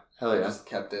 Ah, hell yeah! I just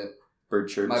kept it. Bird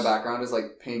chirps. My background is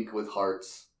like pink with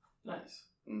hearts. Nice.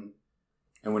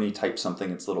 And when you type something,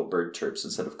 it's little bird chirps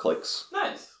instead of clicks.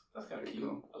 Nice. That's kind of cute.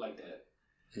 Cool. I like that.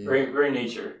 Yeah. Very, very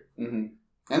nature. Mm-hmm.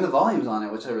 And the volume's on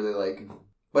it, which I really like.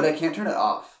 But I can't turn it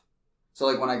off. So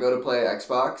like when I go to play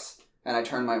Xbox and I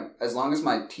turn as long as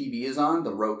my TV is on,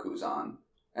 the Roku's on.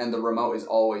 And the remote is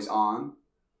always on.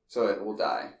 So it will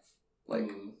die.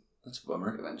 Like, that's a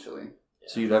bummer. Eventually. Yeah.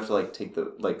 So you'd have to like take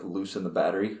the, like loosen the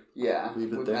battery? Yeah.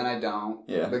 Leave it there? And I don't.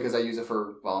 Yeah. Because I use it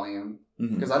for volume.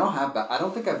 Because I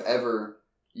don't think I've ever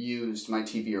used my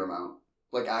TV remote.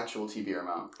 Like actual TV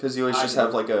remote. Because you always just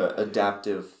have like a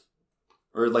adaptive,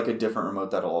 or like a different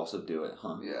remote that'll also do it,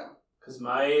 huh? Yeah. Because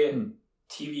my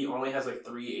TV only has like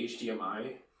 3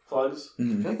 HDMI plugs. I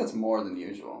feel like that's more than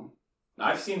usual.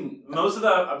 I've seen, most of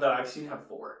that I've seen have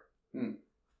 4.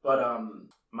 But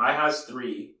mine has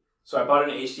 3. So I bought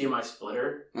an HDMI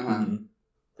splitter.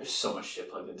 There's so much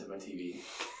shit plugged into my TV.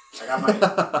 I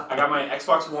got my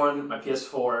Xbox One, my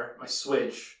PS4, my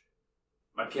Switch,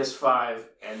 my PS5,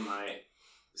 and my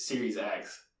Series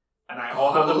X, and I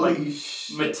all have them like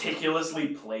meticulously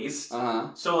placed.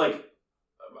 So like,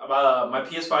 my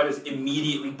PS5 is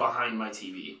immediately behind my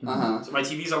TV. So my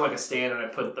TV's on like a stand, and I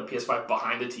put the PS5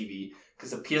 behind the TV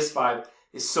because the PS5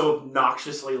 is so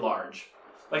obnoxiously large.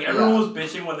 Like everyone was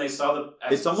bitching when they saw the.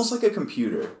 It's almost like a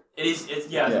computer. It's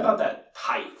about that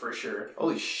height for sure.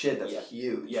 Holy shit, that's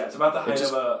huge. Yeah, it's about the height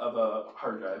of a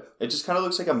hard drive. It just kind of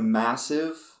looks like a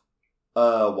massive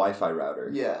Wi-Fi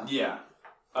router. Yeah. Yeah.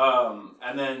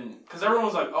 And then, because everyone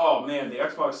was like, oh man, the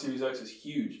Xbox Series X is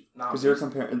huge. Because they were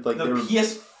comparing, like, the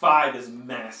PS5 is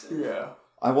massive. Yeah.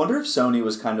 I wonder if Sony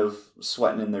was kind of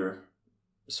sweating a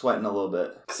little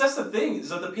bit. Because that's the thing, is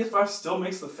that the PS5 still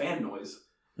makes the fan noise.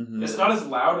 It's not as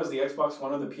loud as the Xbox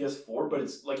One or the PS4, but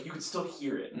it's like, you can still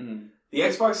hear it. The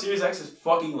Xbox Series X is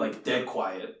fucking like dead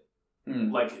quiet.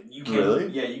 Like, you can't, really?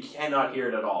 Yeah, you cannot hear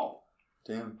it at all.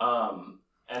 Damn.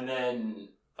 And then,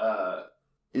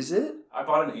 is it? I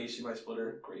bought an HDMI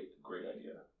splitter. Great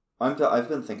idea. I've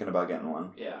been thinking about getting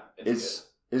one. Yeah, is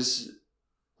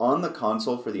on the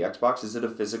console for the Xbox. Is it a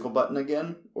physical button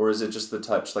again, or is it just the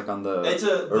touch like on the?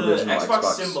 The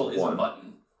Xbox symbol is a button.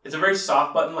 It's a very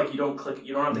soft button. Like you don't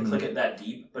have to click it that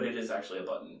deep, but it is actually a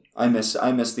button. I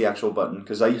miss the actual button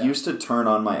because I used to turn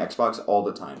on my Xbox all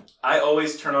the time. I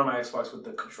always turn on my Xbox with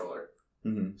the controller.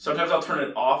 Sometimes I'll turn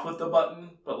it off with the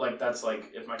button, but like that's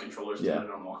like if my controller's dead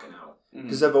and I'm walking out.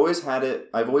 Because I've always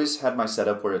had my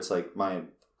setup where it's like my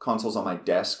console's on my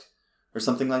desk or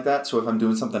something like that. So if I'm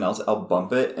doing something else, I'll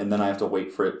bump it and then I have to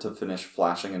wait for it to finish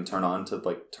flashing and turn on to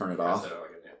like turn it off.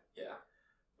 Yeah.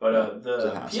 But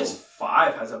the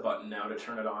PS5 has a button now to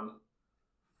turn it on.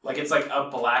 Like it's like a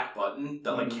black button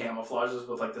that like camouflages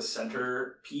with like the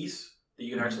center piece that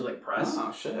you can actually like press.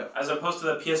 Oh shit! As opposed to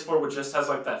the PS4, which just has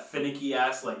like that finicky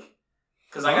ass like.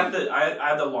 Because I had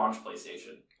the launch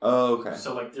PlayStation. Oh, okay.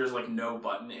 So like there's like no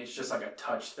button. It's just like a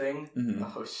touch thing.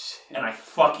 Oh shit! And I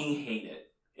fucking hate it.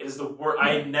 It is the worst.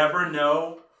 I never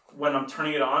know when I'm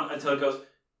turning it on until it goes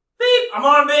beep. I'm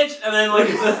on, bitch. And then like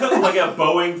like a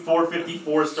Boeing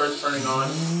 454 starts turning on.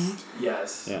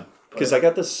 Yes. Yeah. Because I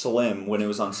got the Slim when it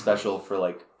was on special for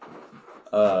like,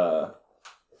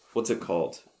 what's it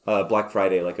called? Black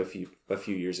Friday, like a few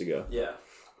years ago. Yeah.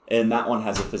 And that one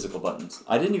has a physical button.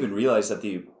 I didn't even realize that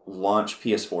the launch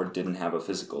PS4 didn't have a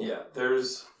physical. Yeah,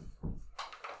 there's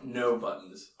no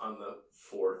buttons on the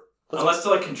 4. Unless to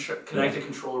like connect a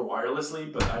controller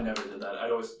wirelessly, but I never did that.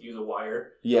 I'd always use a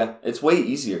wire. Yeah, it's way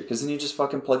easier because then you just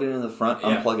fucking plug it in the front,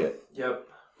 unplug it. Yep.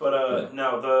 But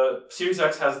no, the Series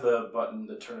X has the button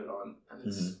to turn it on, and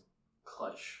it's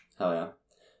clutch. Hell yeah.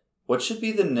 What should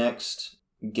be the next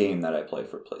game that I play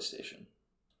for PlayStation?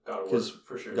 God of War,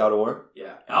 for sure. God of War?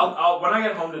 Yeah. I'll when I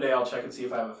get home today, I'll check and see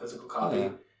if I have a physical copy,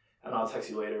 and I'll text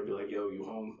you later and be like, yo, you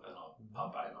home? And I'll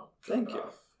pop by and I'll Thank you.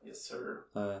 Off. Yes, sir.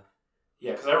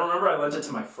 Yeah, because I remember I lent it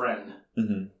to my friend,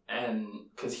 and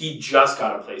because he just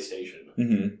got a PlayStation,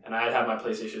 and I had my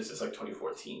PlayStation since like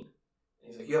 2014. And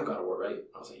he's like, you have God of War, right?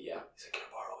 I was like, yeah. He's like, can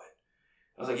I borrow it?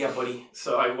 I was like, yeah, buddy.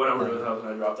 So I went over to his house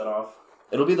and I dropped it off.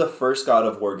 It'll be the first God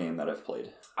of War game that I've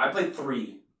played. I played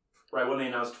 3 right when I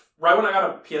got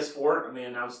a PS4 and they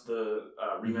announced the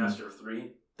remaster of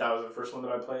 3. That was the first one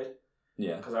that I played.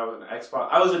 Yeah. Because I was an Xbox.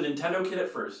 I was a Nintendo kid at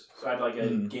first, so I had like a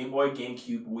Game Boy,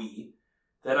 GameCube, Wii.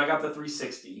 Then I got the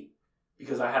 360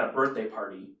 because I had a birthday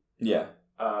party. Yeah.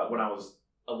 When I was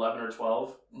 11 or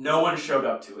 12. No one showed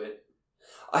up to it.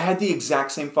 I had the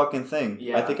exact same fucking thing.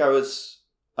 Yeah. I think I was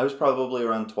probably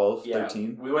around 12,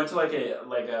 13. We went to like a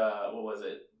what was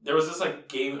it? There was this like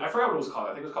game, I forgot what it was called.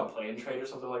 I think it was called Play and Trade or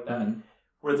something like that.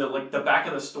 Where the back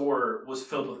of the store was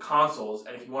filled with consoles,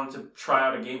 and if you wanted to try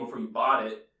out a game before you bought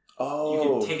it,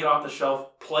 you could take it off the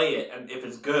shelf, play it, and if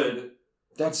it's good,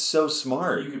 That's so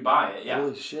smart. You could buy it, yeah.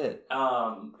 Holy shit.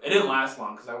 It didn't last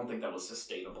long because I don't think that was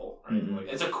sustainable. Right? Mm-hmm. Like,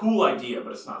 it's a cool idea,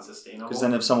 but it's not sustainable. Because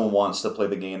then if someone wants to play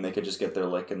the game, they could just get their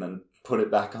lick and then put it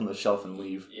back on the shelf and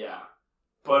leave. Yeah.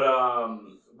 But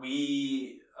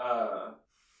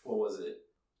what was it?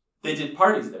 They did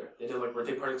parties there. They did like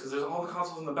birthday parties because there's all the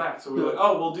consoles in the back. So we were like,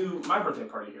 oh, we'll do my birthday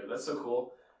party here. That's so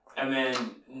cool. And then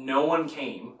no one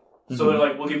came. So they're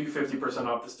like, we'll give you 50%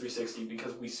 off this 360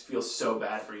 because we feel so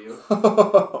bad for you.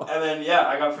 And then, yeah,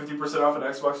 I got 50% off an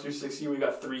Xbox 360. We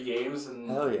got 3 games, and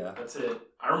hell yeah. That's it.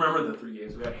 I remember the 3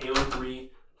 games. We got Halo 3,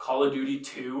 Call of Duty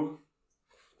 2.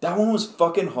 That one was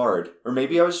fucking hard. Or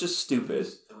maybe I was just stupid.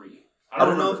 3. I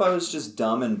don't know if I was just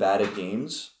dumb and bad at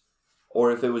games,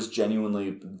 or if it was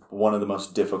genuinely one of the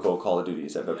most difficult Call of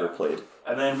Duties I've ever played.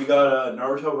 And then we got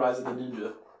Naruto Rise of the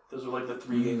Ninja. Those were like the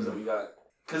 3 games that we got.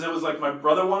 Because it was like my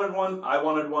brother wanted one, I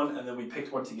wanted one, and then we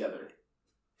picked one together.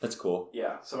 That's cool.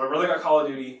 Yeah. So my brother got Call of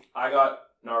Duty. I got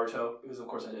Naruto, because of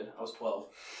course I did. I was 12.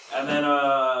 And then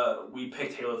we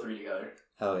picked Halo 3 together.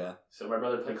 Hell yeah. So my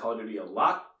brother played Call of Duty a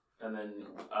lot. And then,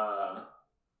 I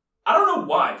don't know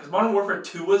why, because Modern Warfare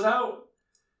 2 was out.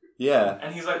 Yeah.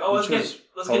 And he's like, oh, let's get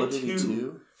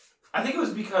 2. I think it was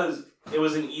because it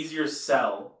was an easier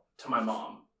sell to my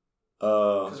mom.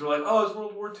 Because we're like, oh, it's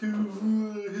World War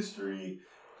II, history.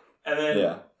 And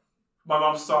then my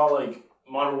mom saw, like,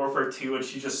 Modern Warfare 2, and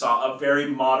she just saw a very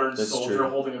modern soldier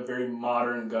holding a very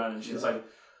modern gun, and she's like,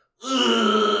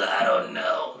 I don't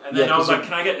know. And then I was like,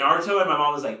 can I get Naruto? And my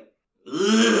mom was like,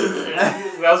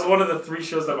 that was one of the 3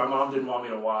 shows that my mom didn't want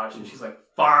me to watch, and she's like,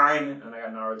 fine. And I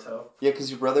got Naruto. Yeah, because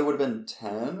your brother would have been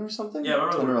 10 or something? Yeah, my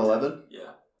brother 10 or 11?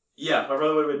 Yeah, my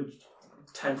brother would have been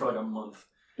 10 for like a month.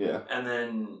 Yeah. And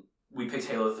then we picked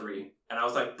Halo 3. And I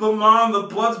was like, but Mom, the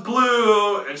blood's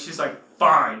blue! And she's like,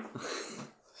 fine.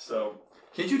 So.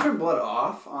 Can't you turn blood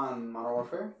off on Modern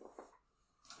Warfare?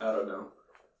 I don't know.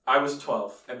 I was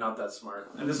 12 and not that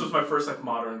smart. And this was my first, like,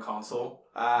 modern console.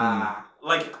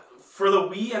 Like, for the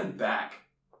Wii and back,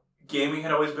 gaming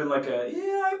had always been like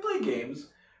I play games.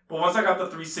 But once I got the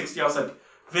 360, I was like,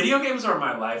 video games are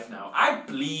my life now. I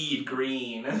bleed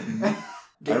green.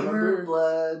 Gamer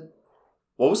blood.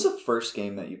 What was the first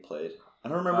game that you played? I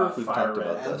don't remember if we've talked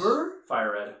about this.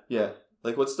 Fire Red. Yeah.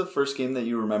 Like, what's the first game that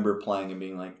you remember playing and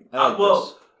being like, I like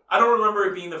this? I don't remember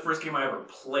it being the first game I ever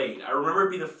played. I remember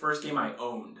it being the first game I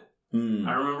owned.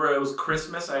 I remember it was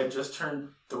Christmas. I had just turned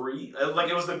 3. Like,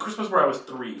 it was the Christmas where I was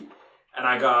 3. And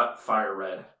I got Fire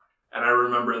Red. And I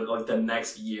remember, like, the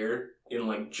next year in,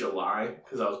 like, July,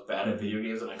 because I was bad at video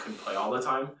games and I couldn't play all the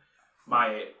time,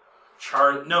 it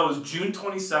was June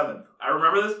 27th. I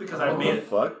remember this because I made it.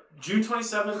 Fuck? June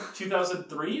 27th,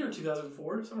 2003 or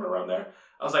 2004, somewhere around there.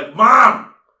 I was like,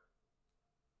 Mom!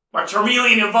 My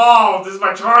Charmeleon evolved! This is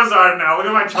my Charizard now! Look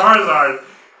at my Charizard!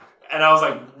 And I was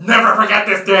like, never forget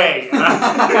this day!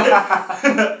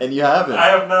 And you haven't? I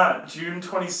have not. June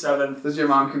 27th. Does your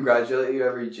mom congratulate you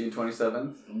every June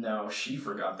 27th? No, she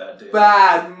forgot that day.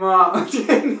 Bad mom! No.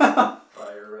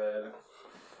 Fire Red.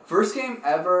 First game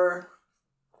ever...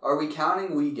 Are we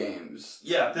counting Wii games?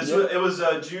 Yeah, it was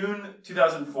June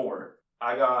 2004.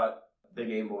 I got the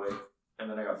Game Boy, and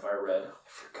then I got Fire Red. I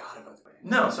forgot about the game.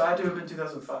 No, so I had to have been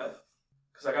 2005.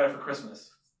 Because I got it for Christmas.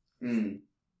 Damn.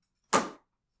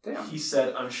 He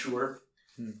said unsure.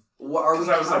 What, are we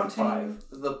I was counting like 5.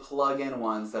 the plug-in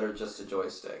ones that are just a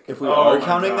joystick? If we are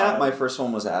counting that, my first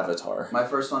one was Avatar. My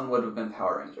first one would have been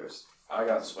Power Rangers. I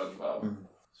got SpongeBob.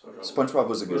 SpongeBob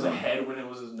was a good one. It was a head when it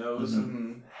was his nose.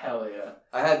 Hell yeah.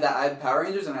 I had that. I had Power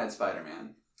Rangers and I had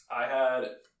Spider-Man. I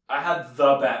had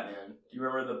the Batman. Do you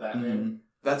remember the Batman?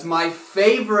 That's my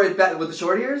favorite with the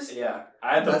short ears? Yeah.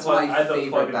 I had the That's plug, my I had the favorite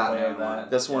plug and play Batman of that. one.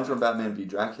 That's the one from Batman v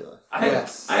Dracula. I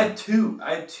had 2.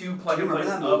 I had 2 plug and plays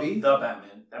that of movie? the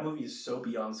Batman. That movie is so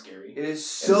beyond scary. It is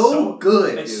so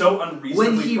good. It's so unreasonably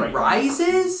when he frightening.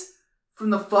 rises from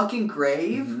the fucking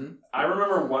grave. I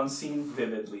remember one scene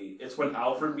vividly. It's when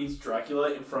Alfred meets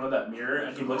Dracula in front of that mirror,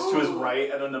 and he looks to his right,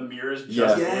 and then the mirror is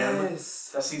just him.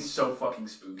 Yes. That scene's so fucking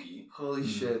spooky. Holy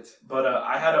shit. But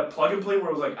I had a plug and play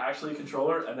where it was like actually a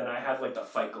controller, and then I had like the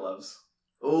fight gloves.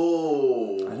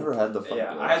 Oh. I never had the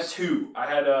fight gloves. I had 2. I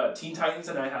had Teen Titans,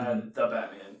 and I had the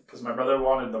Batman. Because my brother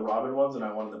wanted the Robin ones, and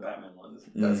I wanted the Batman ones.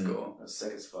 That's cool. That's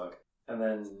sick as fuck. And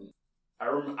then I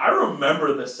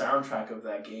remember the soundtrack of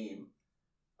that game.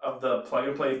 Of the plug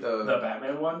and play, the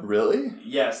Batman one. Really?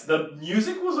 Yes, the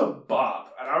music was a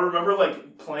bop, and I remember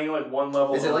like playing like one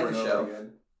level. Is it like a show?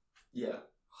 Again. Yeah,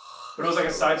 but it was like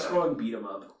a side-scrolling beat 'em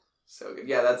up. So good.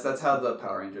 Yeah, that's how the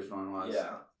Power Rangers one was.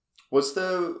 Yeah. Was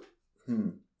the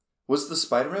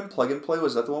Spider-Man plug and play?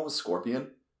 Was that the one with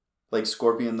Scorpion? Like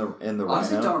Scorpion in the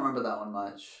Honestly, Rhino? don't remember that one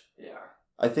much. Yeah.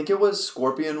 I think it was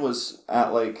Scorpion was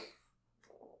at like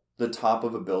the top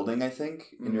of a building, I think,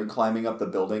 and you're climbing up the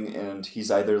building, and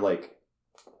he's either like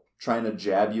trying to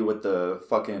jab you with the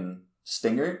fucking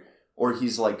stinger, or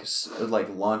he's like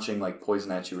launching like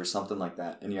poison at you or something like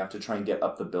that, and you have to try and get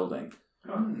up the building.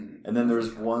 And then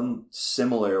there's one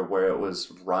similar where it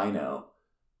was Rhino,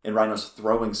 and Rhino's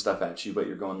throwing stuff at you, but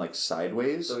you're going like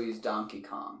sideways. So he's Donkey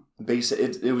Kong.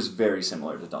 It was very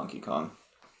similar to Donkey Kong.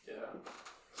 Yeah.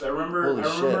 So I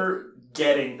remember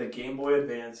getting the Game Boy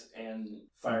Advance and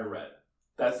Fire Red.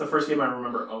 That's the first game I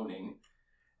remember owning.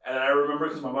 And I remember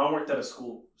because my mom worked at a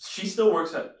school. She still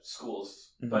works at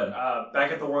schools. Mm-hmm. But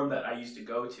back at the one that I used to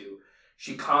go to,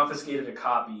 she confiscated a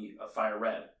copy of Fire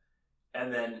Red.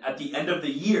 And then at the end of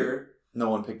the year... No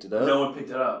one picked it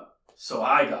up? So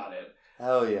I got it.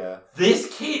 Hell yeah.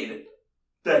 This kid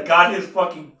that got his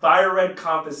fucking Fire Red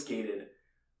confiscated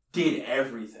did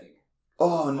everything.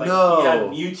 Oh, like, no. He had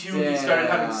Mewtwo. Damn. He started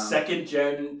having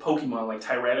second-gen Pokemon, like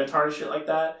Tyranitar and shit like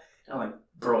that. And I'm like,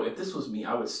 bro, if this was me,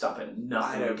 I would stop at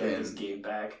nothing to get this game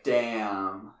back.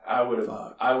 Damn. I would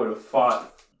have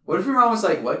fought. What if your mom was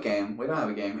like, what game? We don't have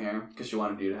a game here. Because she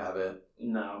wanted you to have it.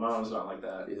 No, my mom's not like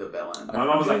that. He's a villain. My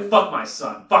mom was like, fuck my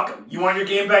son. Fuck him. You want your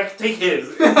game back? Take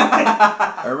his.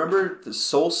 I remember the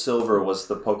Soul Silver was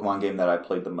the Pokemon game that I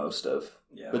played the most of.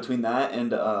 Yeah. Between that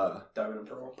and Diamond and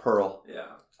Pearl. Pearl. Yeah.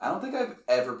 I don't think I've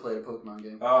ever played a Pokemon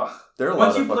game. Ugh. They're a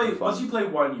lot of fucking fun. Once you play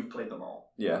one, you've played them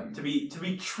all. Yeah. To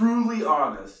be truly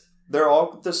honest. They're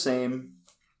all the same,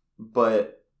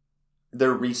 but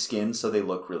they're reskinned, so they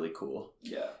look really cool.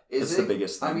 Yeah. It's the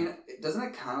biggest thing. I mean, doesn't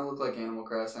it kind of look like Animal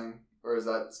Crossing? Or is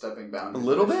that stepping boundaries? A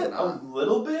little bit. A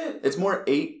little bit. It's more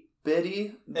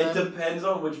 8-bitty. It depends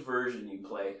on which version you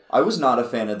play. I was not a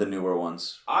fan of the newer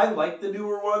ones. I like the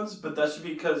newer ones, but that's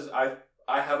because I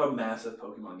have a massive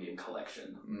Pokemon game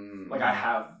collection. Like, I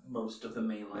have most of the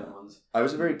mainline ones. I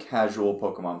was a very casual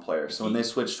Pokemon player, so when they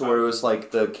switched to where it was like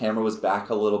the camera was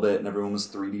back a little bit and everyone was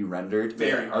 3D rendered,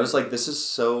 I was like, this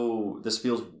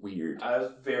feels weird. I was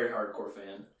a very hardcore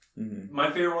fan. Mm-hmm. My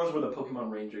favorite ones were the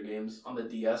Pokemon Ranger games on the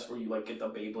DS where you like get the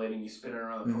Beyblade and you spin it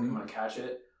around the Pokemon and catch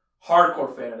it.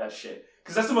 Hardcore fan of that shit.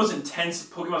 Because that's the most intense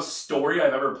Pokemon story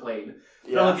I've ever played.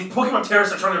 Yeah. They're like, these Pokemon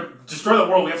terrorists are trying to destroy the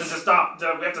world. We have to stop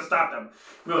them. We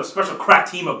have a special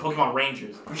crack team of Pokemon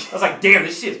Rangers. I was like, damn,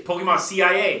 this shit is Pokemon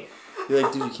CIA. You're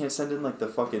like, dude, you can't send in like the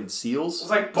fucking seals? It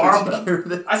was like bomb.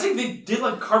 I think they did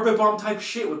like carpet bomb type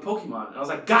shit with Pokemon. And I was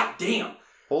like, god damn.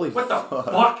 Holy what the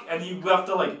fuck? And you have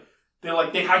to like... They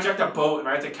hijacked a boat and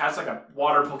I had to catch like a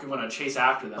water Pokemon and chase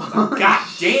after them. I was like, god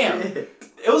damn!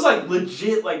 It was like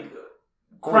legit like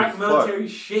crack military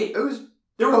shit. It was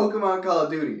Pokemon Call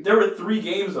of Duty. There were 3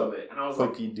 games of it, and I was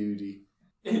Poke-Duty.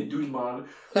 Douchemon.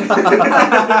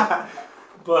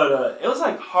 But it was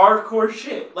like hardcore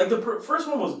shit. Like the first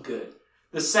one was good.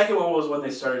 The second one was when they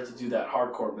started to do that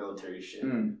hardcore military shit.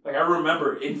 Like I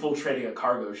remember infiltrating a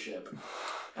cargo ship. And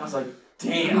I was like,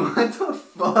 damn. What the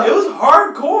fuck? It was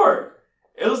hardcore.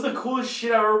 It was the coolest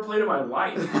shit I've ever played in my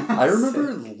life. I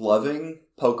remember loving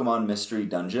Pokemon Mystery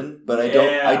Dungeon, but I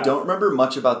don't remember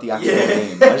much about the actual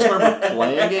game. I just remember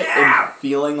playing it and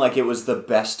feeling like it was the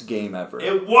best game ever.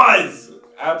 It was!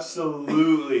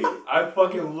 Absolutely. I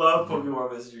fucking love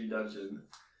Pokemon Mystery Dungeon.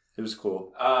 It was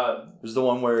cool. It was the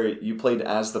one where you played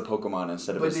as the Pokemon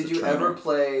instead of as the trainer. But did you ever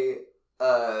play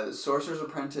Sorcerer's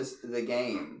Apprentice the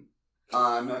game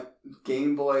on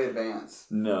Game Boy Advance?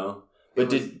 No.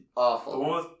 But awful. The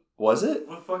one was it?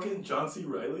 With fucking John C.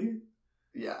 Reilly?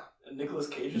 Yeah. And Nicolas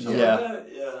Cage or something like that?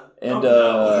 Yeah. And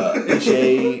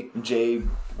Jay,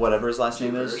 whatever his last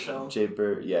name is. Jay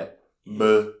Burr, yeah.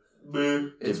 Buh.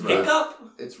 It's Hiccup?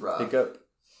 It's rough. Hiccup.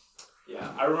 Yeah,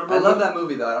 I remember. I love that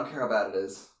movie though. I don't care how bad it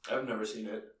is. I've never seen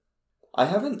it. I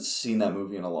haven't seen that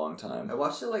movie in a long time. I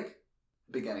watched it like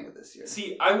beginning of this year.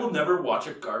 See, I will never watch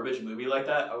a garbage movie like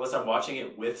that unless I'm watching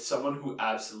it with someone who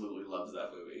absolutely loves that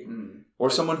movie. Or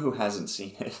someone who hasn't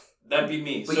seen it. That'd be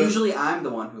me. But usually I'm the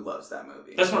one who loves that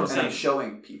movie. That's what I'm saying. I'm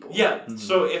showing people. Yeah. Mm-hmm.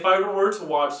 So if I were to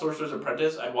watch Sorcerer's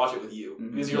Apprentice, I'd watch it with you.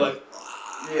 Because you're like...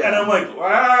 And I'm like,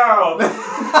 wow.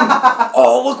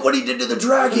 Oh, look what he did to the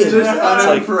dragon. Just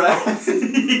unimpressed.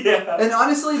 Yeah. And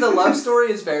honestly, the love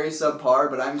story is very subpar,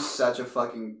 but I'm such a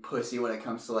fucking pussy when it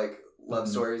comes to like love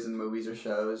stories in movies or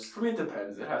shows. For me, it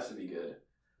depends. It has to be good.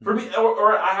 For me,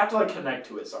 or I have to like connect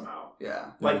to it somehow.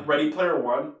 Yeah. Like Ready Player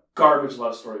One, garbage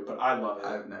love story, but I love it.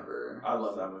 I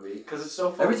love that movie because it's so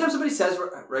fun. Every time somebody says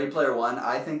Ready Player One,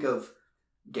 I think of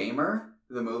Gamer,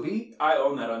 the movie. I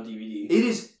own that on DVD. It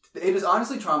is It is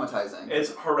honestly traumatizing.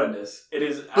 It's horrendous. It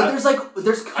is. But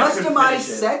there's customized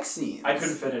sex scenes. I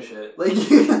couldn't finish it. Like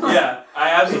yeah, I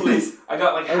absolutely. I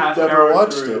got like half an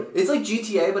hour through. It's like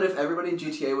GTA, but if everybody in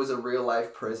GTA was a real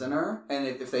life prisoner, and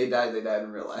if they died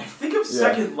in real life. Think of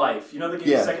Second Life. You know the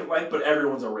game Second Life, but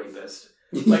everyone's a rapist.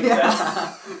 Like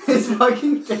it's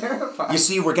fucking terrifying. You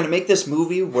see, we're gonna make this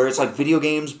movie where it's like video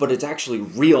games, but it's actually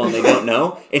real and they don't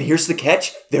know. And here's the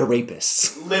catch: they're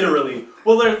rapists. Literally.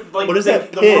 Well, they're like. What is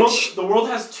that pitch? The world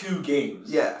has 2 games.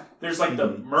 Yeah. There's like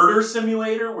the murder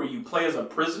simulator where you play as a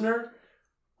prisoner,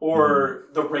 or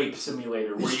the rape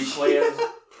simulator where you play as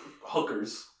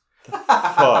hookers.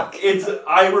 Fuck.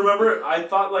 I remember. I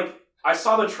thought like. I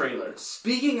saw the trailer.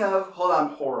 Speaking of, hold on,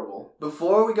 horrible.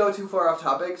 Before we go too far off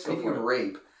topic, speaking of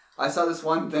rape, I saw this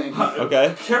one thing.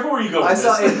 Okay. Careful where you go. I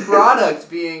saw a product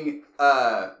being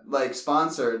like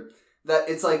sponsored that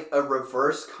it's like a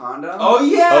reverse condom. Oh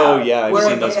yeah. Oh yeah, I've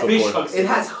seen those before. It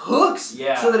has hooks,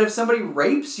 so that if somebody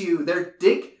rapes you, their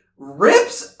dick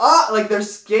rips off, like their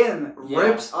skin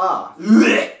rips off.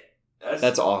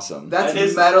 That's awesome. That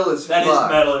is metal as fuck. That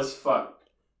is metal as fuck.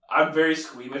 I'm very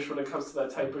squeamish when it comes to that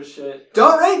type of shit.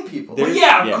 Don't rape people. Well,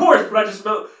 yeah, of course, but I just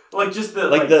felt like just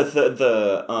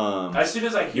the as soon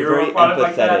as I hear a product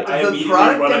like that, I immediately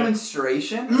product run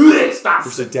demonstration. Stop.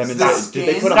 There's a demonstration.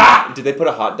 Did they put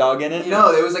a hot dog in it?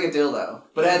 No, it was like a dildo,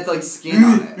 but it had like skin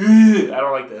on it. I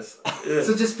don't like this.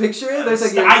 So just picture it. There's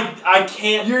like I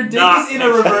can't. Your dick is in a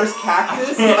reverse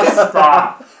cactus.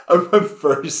 Stop. A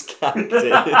reverse cactus.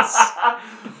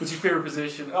 What's your favorite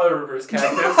position? Oh, the reverse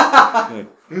cactus.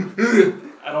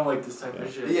 I don't like this type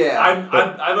of shit. Yeah.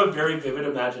 I have a very vivid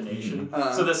imagination.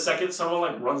 So the second someone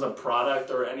like runs a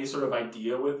product or any sort of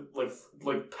idea with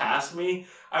like past me,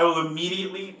 I will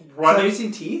immediately run. Have you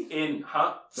seen Teeth? The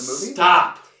movie?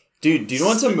 Stop. Dude, do you know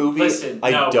what's a movie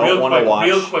I don't want to watch?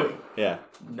 Real quick. Yeah.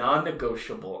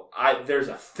 Non-negotiable. There's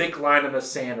a thick line in the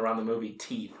sand around the movie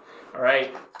Teeth. All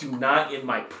right? Do not in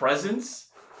my presence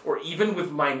or even with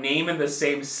my name in the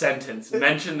same sentence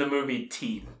mention the movie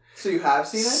Teeth. So you have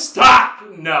seen it? Stop!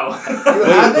 No. You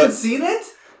haven't seen it?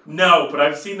 No, but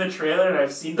I've seen the trailer and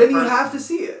I've seen the Then you have to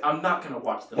see it. I'm not going to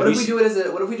watch the What if we do it as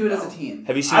a team?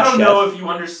 Have you seen I don't Chef? know if you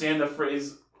understand the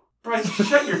phrase. Bryce,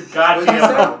 shut your goddamn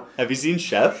mouth. Have you seen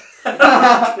Chef?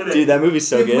 Dude, that movie's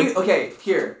so good.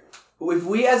 Here. If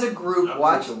we as a group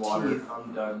watch Teeth...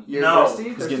 I'm done. You're thirsty?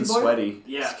 He's getting sweaty.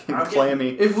 Yeah. He's getting clammy.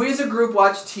 If we as a group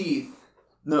watch Teeth...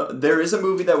 No, there is a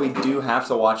movie that we do have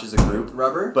to watch as a group.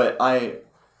 Rubber? But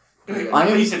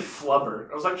you said Flubber.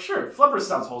 I was like, sure, Flubber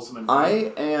sounds wholesome and fun.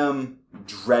 I am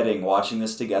dreading watching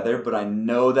this together, but I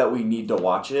know that we need to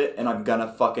watch it, and I'm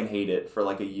gonna fucking hate it for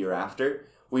like a year after.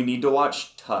 We need to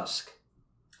watch Tusk.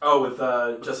 Oh, with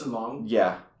Justin Long?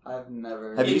 Yeah. I've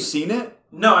never... Have you seen it?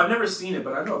 No, I've never seen it,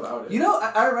 but I know about it. You know,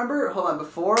 I remember... Hold on,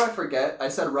 before I forget, I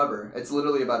said Rubber. It's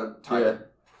literally about a tiger. Yeah.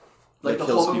 Like the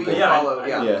whole movie you follow.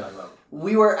 Yeah.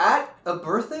 We were at a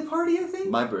birthday party, I think?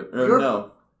 My birthday.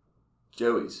 No.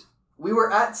 Joey's. We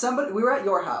were at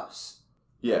your house.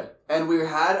 Yeah. And we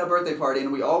had a birthday party,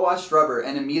 and we all watched Rubber,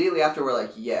 and immediately after we're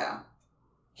like, yeah,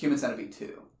 Human Centipede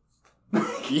 2.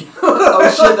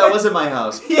 Oh shit, that was at my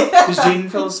house. Yeah. Because Jaden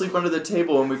fell asleep under the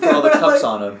table and we put all the cups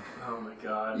on him. Oh my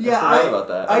god. Yeah, I forgot about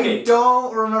that. I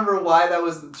don't remember why that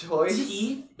was the choice.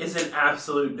 Teeth is an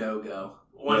absolute no-go.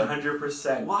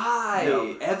 100%. Why?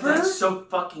 No. Ever? That's so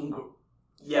fucking...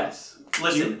 Yes.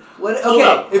 Listen.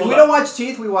 If we don't watch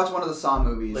Teeth, we watch one of the Saw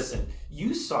movies. Listen.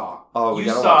 You saw... Oh, we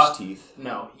gotta watch Teeth.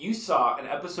 No. You saw an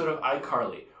episode of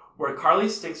iCarly where Carly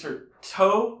sticks her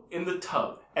toe in the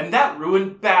tub. And that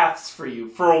ruined baths for you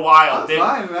for a while,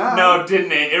 didn't it? No,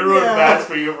 didn't it? It ruined baths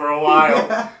for you for a while.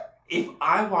 Yeah. If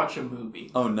I watch a movie...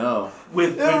 Oh, no.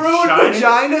 With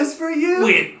vaginas for you?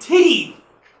 With teeth.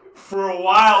 For a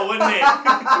while, wouldn't it?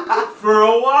 For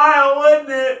a while, wouldn't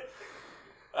it?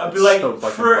 I'd be like... So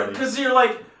fucking funny. Because you're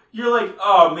like,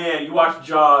 oh, man, you watch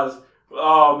Jaws.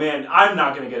 Oh, man, I'm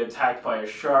not going to get attacked by a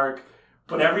shark.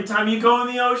 But every time you go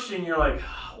in the ocean, you're like,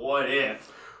 what if?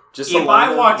 If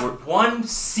I watch one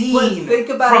scene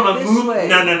from a movie...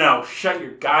 No. Shut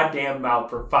your goddamn mouth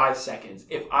for 5 seconds.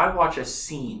 If I watch a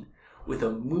scene with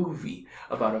a movie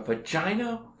about a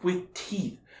vagina with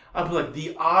teeth, I'll be like,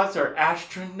 the odds are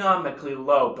astronomically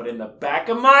low. But in the back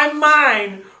of my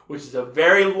mind, which is a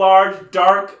very large,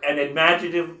 dark, and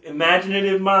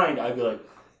imaginative mind, I'd be like...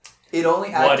 It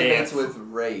only activates with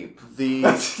rape. The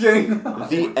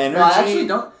energy... No, actually,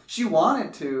 don't... She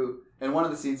wanted to in one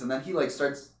of the scenes, and then he,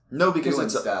 starts... No, because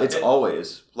it's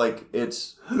always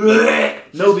it's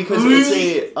no, because it's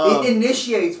a it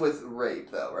initiates with rape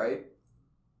though, right?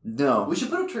 No. We should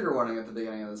put a trigger warning at the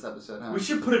beginning of this episode, huh? We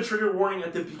should put a trigger warning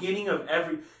at the beginning of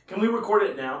every... Can we record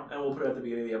it now, and we'll put it at the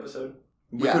beginning of the episode?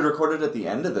 We could record it at the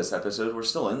end of this episode. We're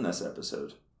still in this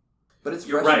episode. But it's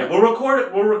You're right.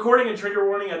 We're recording a trigger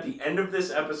warning at the end of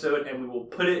this episode, and we will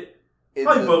put it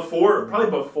probably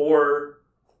before.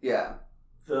 Yeah.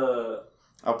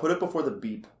 I'll put it before the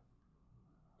beep.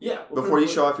 Yeah. Before you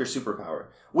show off your superpower.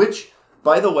 Which,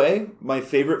 by the way, my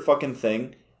favorite fucking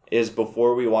thing is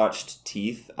before we watched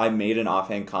Teeth, I made an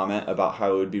offhand comment about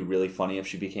how it would be really funny if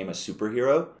she became a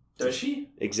superhero. Does she?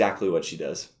 Exactly what she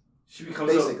does. She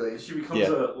becomes a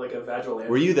vigilante.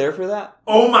 Were you there for that?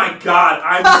 Oh my god!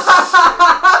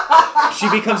 She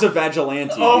becomes a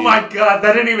vigilante. Oh dude. my god!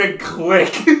 That didn't even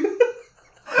click.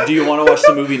 Do you want to watch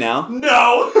the movie now?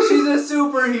 No. She's a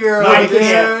superhero. I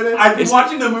can't. I've been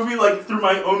watching the movie like through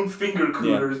my own finger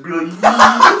cooters. Be like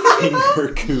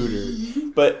finger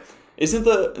cooter. But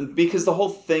because the whole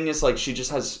thing is like she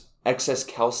just has excess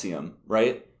calcium,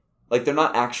 right? Like they're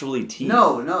not actually teeth.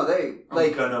 No,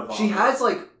 she has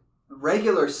like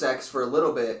regular sex for a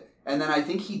little bit, and then I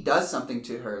think he does something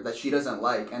to her that she doesn't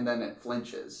like, and then it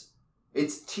flinches.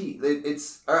 It's teeth.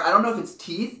 I don't know if it's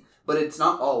teeth, but it's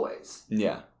not always.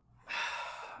 Yeah.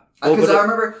 Because I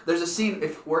remember there's a scene,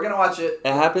 if we're going to watch it...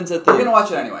 It happens at We're going to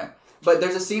watch it anyway. But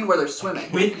there's a scene where they're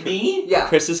swimming. With me? Yeah.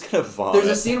 Chris is going to vomit.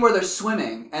 There's a scene where they're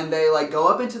swimming, and they like go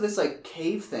up into this like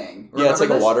cave thing. Remember it's like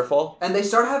a waterfall. And they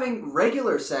start having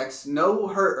regular sex, no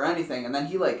hurt or anything, and then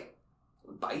he like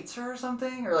bites her or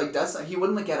something, or like does he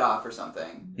wouldn't like get off or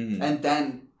something, and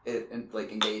then it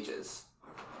like engages.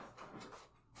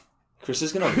 Chris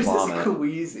is gonna Chris vomit. Is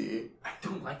queasy. I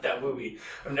don't like that movie.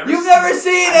 You've never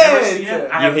seen it.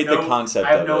 You hate the concept.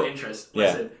 I have no interest.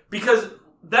 Listen, because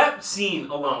that scene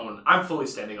alone, I'm fully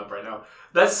standing up right now.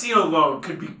 That scene alone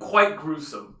could be quite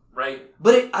gruesome, right?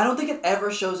 But I don't think it ever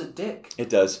shows a dick.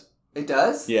 It does. It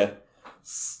does? Yeah.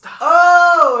 Stop.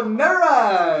 Oh, never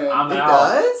mind. It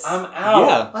does? I'm out.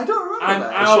 Yeah. I don't remember I'm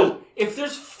that. out. If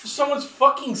there's someone's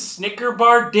fucking Snicker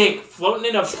bar dick floating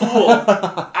in a pool,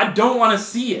 I don't want to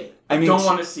see it. I don't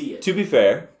want to see it. To be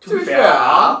fair. To be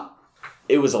fair.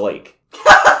 It was a lake.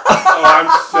 Oh, I'm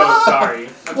so sorry.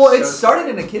 It started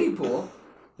in a kiddie pool.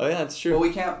 Oh, yeah, that's true. Well,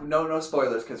 we can't... No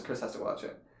spoilers, because Chris has to watch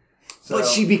it. So, but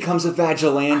she becomes a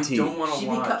vigilante. I don't want to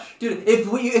watch. Dude,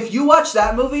 if you watch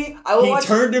that movie, I will watch... He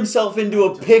turned himself into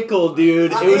a pickle,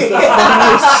 dude. It was the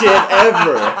funniest shit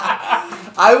ever.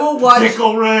 I will watch...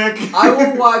 Pickle Rick. I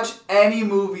will watch any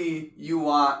movie you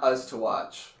want us to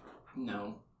watch.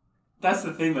 No. That's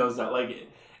the thing, though, is that, like,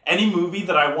 any movie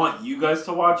that I want you guys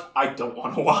to watch, I don't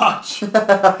want to watch.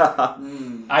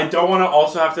 I don't want to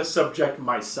also have to subject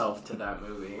myself to that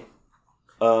movie.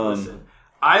 Listen,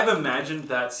 I've imagined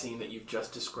that scene that you've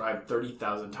just described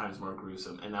 30,000 times more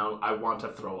gruesome, and now I want to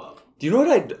throw up. Do you know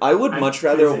what I would much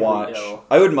rather watch? Ill.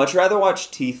 I would much rather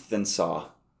watch Teeth than Saw,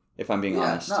 if I'm being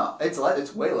honest. No,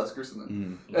 it's way less gruesome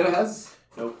than... And it has...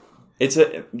 Nope. It's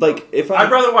if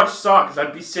I'd rather watch Saw, because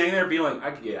I'd be sitting there being like, I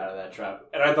could get out of that trap.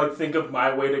 And I'd like think of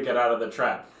my way to get out of the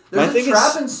trap. There's a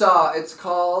trap in Saw, it's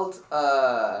called,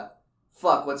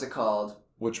 what's it called?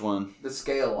 Which one? The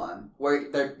scale one. Where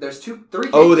there's three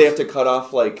cages. Oh, they have to cut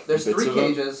off, like, there's bits 3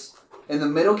 cages. In the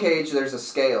middle cage, there's a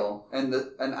scale. And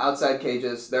outside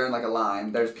cages, they're in, like, a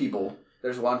line. There's people.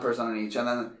 There's one person on each. And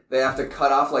then they have to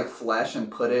cut off, like, flesh and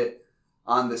put it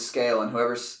on the scale. And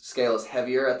whoever's scale is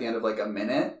heavier at the end of, like, a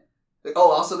minute...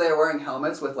 Oh, also they're wearing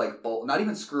helmets with, like, not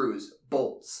even screws,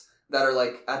 bolts, that are,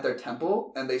 like, at their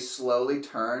temple, and they slowly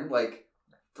turn, like,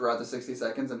 throughout the 60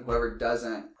 seconds, and whoever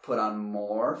doesn't put on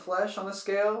more flesh on the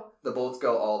scale, the bolts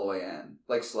go all the way in,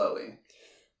 like, slowly.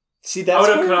 See, that's I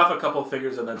would have cut off a couple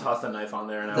fingers and then tossed a knife on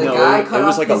there. And the guy cut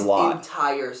off his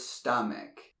entire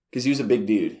stomach. Because he was a big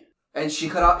dude. And she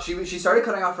cut off. She started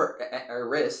cutting off her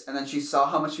wrist, and then she saw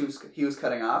how much he was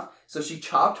cutting off, so she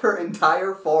chopped her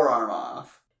entire forearm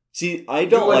off. See, I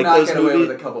don't like those movies. You would not get away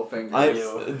with a couple fingers.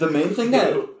 The main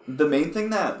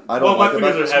thing that I don't like about those movies... Well,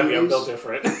 my fingers are heavy, I'm built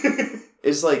different.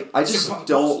 Is, like, I just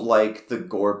don't like the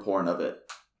gore porn of it.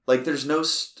 Like, there's no...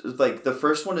 like, the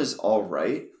first one is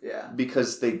alright. Yeah.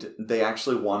 Because they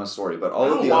actually want a story, but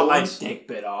all of the other ones... I don't want my dick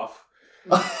bit off.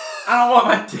 I don't want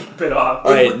my dick bit off.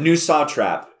 Alright, new Saw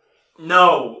trap.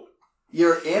 No.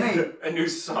 You're in a new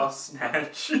Saw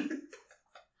snatch.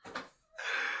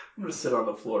 I'm gonna sit on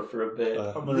the floor for a bit.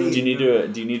 Do you need to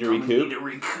recoup? I need to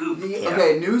recoup.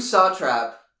 Okay, new Saw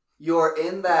trap. You're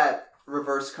in that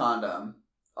reverse condom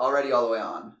already all the way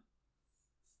on.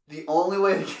 The only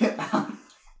way to get out,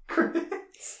 Chris.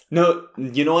 No,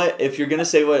 you know what? If you're gonna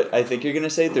say what I think you're gonna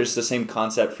say, there's the same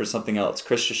concept for something else.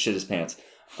 Chris just shit his pants.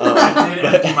 I did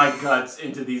empty my guts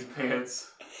into these pants.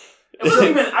 It wasn't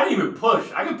even. I didn't even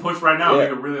push. I can push right now and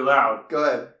make it really loud. Go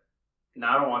ahead. No,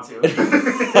 I don't want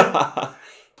to.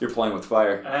 You're playing with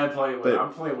fire. I'm playing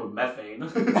with methane.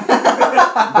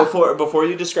 Before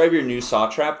you describe your new saw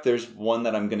trap, there's one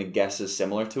that I'm gonna guess is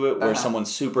similar to it, where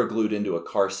someone's super glued into a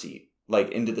car seat,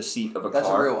 like into the seat of a car. That's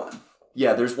a real one.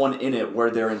 Yeah, there's one in it where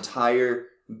their entire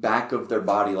back of their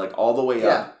body, like all the way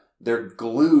up, they're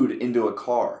glued into a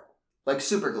car. Like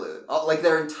super glued. Like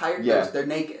their entire... They're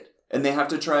naked. And they have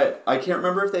to try... I can't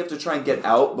remember if they have to try and get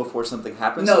out before something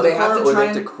happens to the they car, have to or try they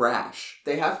have to crash.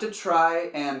 They have to try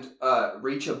and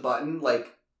reach a button,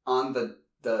 like, on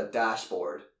the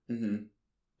dashboard. Mm-hmm.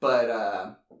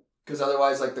 But, because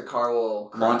otherwise, like, the car will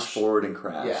crash. Launch forward and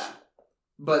crash. Yeah.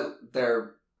 But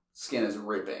their skin is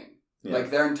ripping. Yeah. Like,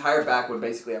 their entire back would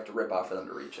basically have to rip off for them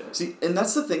to reach it. See, and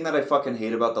that's the thing that I fucking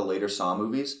hate about the later Saw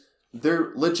movies.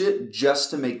 They're legit just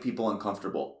to make people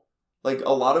uncomfortable. Like,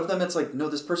 a lot of them, it's like, no,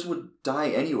 this person would die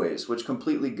anyways, which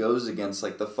completely goes against,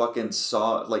 like, the fucking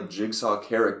Saw, like, Jigsaw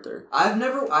character. I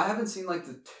haven't seen, like,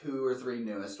 the 2 or 3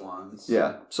 newest ones.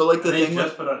 Yeah. So, like, they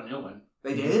just put out a new one.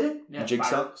 They did? Yeah,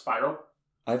 Jigsaw? Spiral.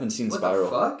 I haven't seen Spiral.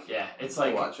 What the fuck? Yeah, it's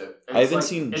like... I'll watch it. I haven't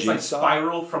seen Jigsaw. It's like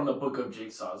Spiral from the Book of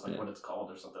Jigsaw is like what it's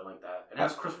called or something like that. It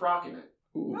has Chris Rock in it.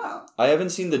 Wow. I haven't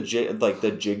seen the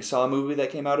Jigsaw movie that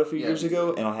came out a few years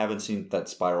ago, and I haven't seen that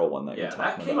Spiral one that you're talking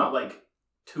about. Yeah, that came out, like,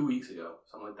 2 weeks ago,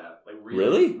 something like that. Like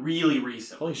really? Really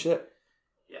recent. Holy shit.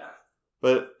 Yeah.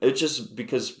 But it's just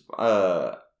because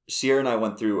Sierra and I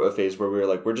went through a phase where we were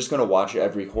like, we're just going to watch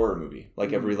every horror movie.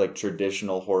 Like every like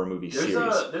traditional horror movie series.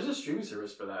 There's a streaming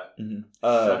service for that. Mm-hmm.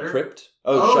 Shudder? Crypt?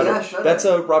 Oh, Shudder. Yeah, Shudder. That's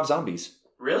Rob Zombie's.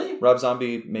 Really? Rob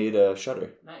Zombie made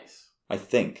Shudder. Nice. I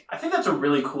think that's a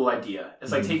really cool idea.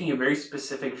 It's like taking a very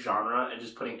specific genre and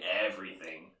just putting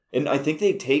everything. And I think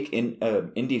they take in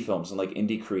indie films and like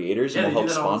indie creators and will help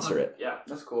sponsor it. Yeah,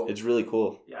 that's cool. It's really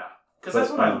cool. Yeah, because that's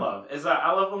what I love. Is that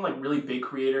I love when like really big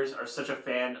creators are such a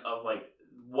fan of like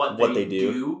what they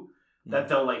do that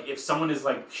they'll like if someone is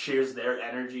like shares their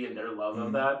energy and their love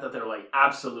of that they're like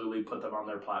absolutely put them on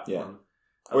their platform.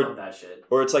 Yeah. I love that shit.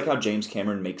 Or it's like how James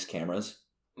Cameron makes cameras.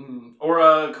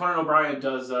 Or Conan O'Brien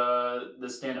does the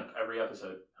stand-up every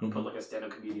episode. He'll put like a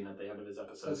stand-up comedian at the end of his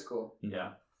episode. That's cool.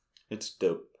 Yeah. It's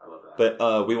dope. I love that.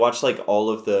 But we watched like all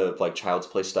of the like Child's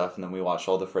Play stuff, and then we watched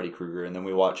all the Freddy Krueger, and then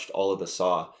we watched all of the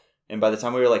Saw. And by the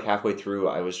time we were like halfway through,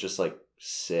 I was just like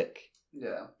sick.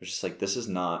 Yeah. I was just like, this is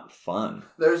not fun.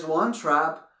 There's one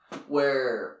trap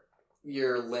where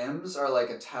your limbs are like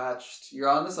attached. You're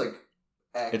on this like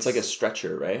X. It's like a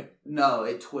stretcher, right? No,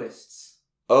 it twists.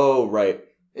 Oh, right.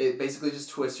 It basically just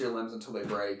twists your limbs until they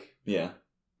break. Yeah.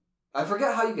 I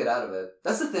forget how you get out of it.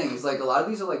 That's the thing. Is like a lot of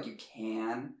these are like you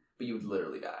can, but you would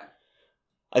literally die.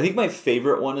 I think my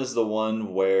favorite one is the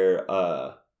one where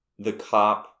the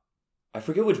cop. I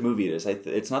forget which movie it is.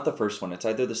 It's not the first one. It's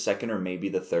either the second or maybe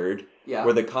the third. Yeah.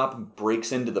 Where the cop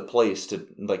breaks into the place to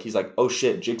like he's like, oh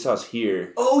shit, Jigsaw's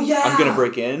here. Oh yeah. I'm gonna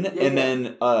break in, and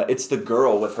then it's the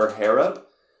girl with her hair up.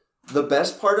 The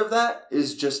best part of that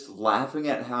is just laughing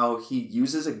at how he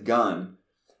uses a gun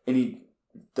and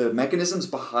the mechanism's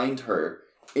behind her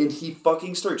and he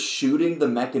fucking starts shooting the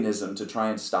mechanism to try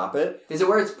and stop it. Is it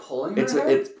where it's pulling her hair?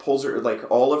 It pulls her, like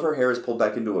all of her hair is pulled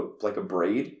back into a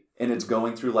braid and it's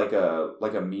going through like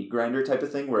a meat grinder type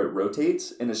of thing where it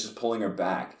rotates and it's just pulling her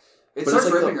back. It starts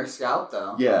like ripping her scalp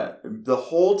though. Yeah. The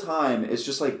whole time it's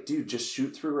just like, dude, just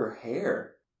shoot through her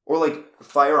hair. Or, like,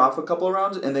 fire off a couple of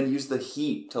rounds and then use the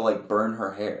heat to, like, burn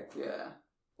her hair. Yeah.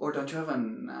 Or don't you have a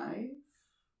knife?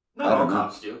 Not all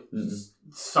cops do. Mm-hmm.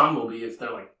 Some will be if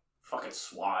they're, like, fucking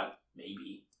SWAT,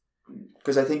 maybe.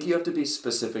 Because I think you have to be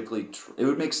specifically... it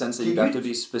would make sense that you'd have to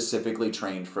be specifically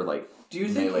trained for, like, do you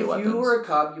think if you were a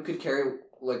cop, you could carry,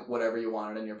 like, whatever you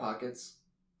wanted in your pockets?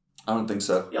 I don't think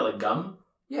so. Yeah, like gum?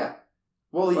 Yeah.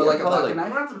 Well, or, like, a pocket knife? I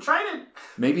don't have to try it.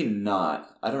 Maybe not.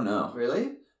 I don't know.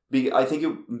 Really? I think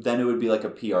it would be like a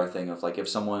PR thing of like if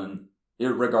someone,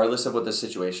 regardless of what the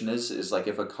situation is like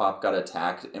if a cop got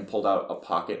attacked and pulled out a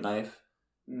pocket knife,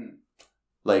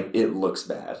 like it looks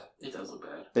bad. It does look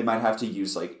bad. They might have to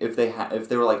use like if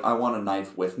they were like I want a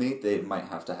knife with me, they might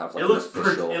have to have like an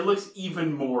official. It looks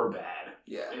even more bad.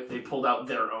 Yeah. If they pulled out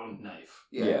their own knife.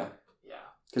 Yeah.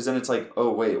 Because then it's like,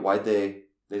 oh wait, why'd they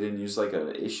didn't use like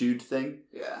an issued thing?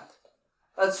 Yeah.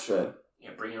 That's true. Yeah,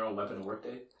 bring your own weapon to work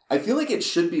day. I feel like it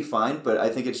should be fine, but I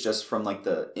think it's just from like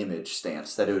the image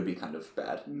stance that it would be kind of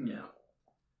bad. Yeah.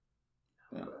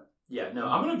 Yeah, no,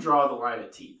 I'm going to draw the line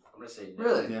at teeth. I'm going to say no.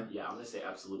 Really? Yeah, I'm going to say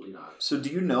absolutely not. So do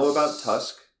you know about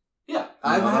Tusk? Yeah.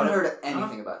 I haven't heard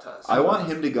anything about Tusk. I want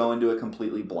him to go into it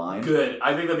completely blind. Good.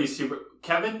 I think that'd be super...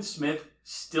 Kevin Smith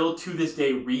still to this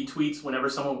day retweets whenever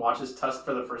someone watches Tusk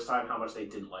for the first time how much they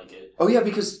didn't like it. Oh yeah,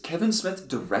 because Kevin Smith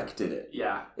directed it.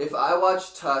 Yeah. If I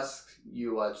watch Tusk,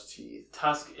 you watch Teeth.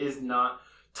 Tusk is not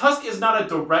a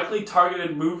directly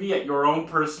targeted movie at your own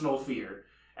personal fear.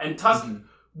 And Tusk,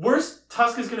 worst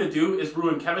Tusk is going to do is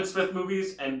ruin Kevin Smith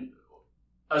movies and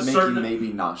Make you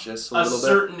maybe nauseous a little bit. A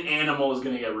certain animal is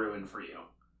going to get ruined for you.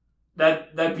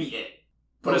 That'd be it.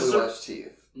 But we watch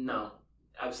Teeth. No,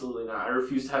 absolutely not. I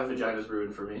refuse to have vaginas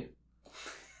ruined for me.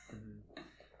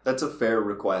 That's a fair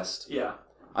request. Yeah.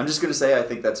 I'm just going to say I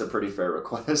think that's a pretty fair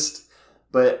request.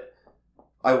 But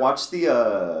I watched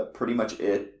the Pretty Much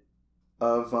It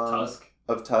of Tusk.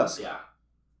 Yeah.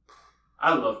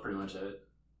 I love Pretty Much It.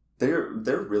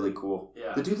 They're really cool.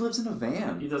 Yeah. The dude lives in a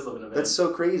van. He does live in a van. That's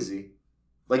so crazy.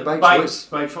 Like by choice.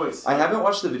 By choice. I haven't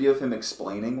watched the video of him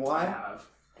explaining why. I have.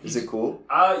 Is it cool?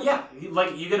 Yeah.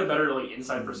 You get a better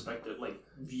inside perspective,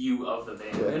 view of the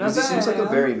van. Yeah. He seems like a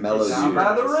very mellow dude. Down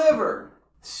by the river.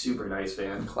 Super nice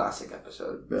van. Classic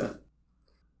episode. Yeah.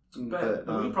 But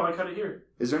we can probably cut it here.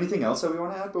 Is there anything else that we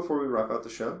want to add before we wrap out the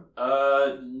show?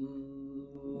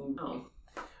 No.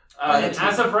 And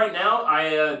as of right now,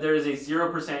 there is a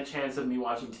 0% chance of me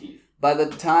watching Teeth. By the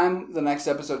time the next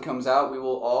episode comes out, we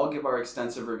will all give our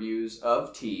extensive reviews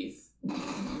of Teeth.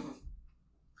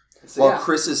 So, While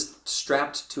Chris is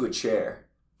strapped to a chair.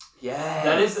 Yes.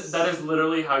 That is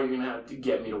literally how you're gonna have to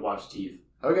get me to watch Teeth.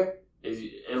 Okay.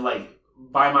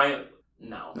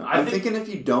 No. I'm thinking if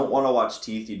you don't want to watch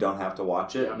Teeth, you don't have to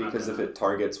watch it because if it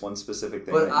targets one specific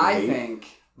thing.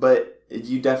 But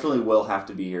you definitely will have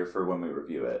to be here for when we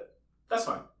review it. That's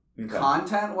fine. Okay.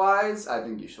 Content-wise, I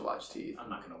think you should watch Teeth. I'm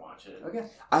not gonna watch it. Okay.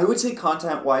 I would say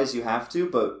content-wise you have to,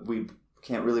 but we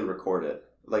can't really record it,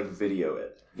 video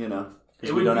it,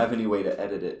 because we don't have any way to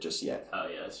edit it just yet. Oh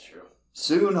yeah, that's true.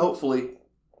 Soon, hopefully.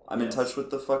 I'm in touch with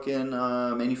the fucking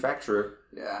manufacturer.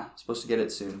 Yeah. Supposed to get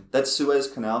it soon. That Suez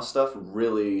Canal stuff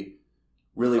really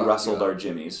rustled our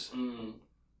jimmies. Mm.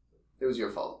 It was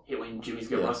your fault. Yeah, when jimmies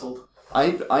get rustled.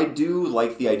 I do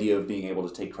like the idea of being able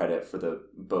to take credit for the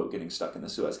boat getting stuck in the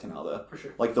Suez Canal, though. For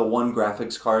sure. The one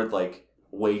graphics card,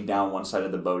 weighed down one side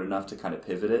of the boat enough to kind of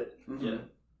pivot it. Mm-hmm. Yeah.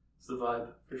 It's the vibe,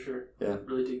 for sure. Yeah.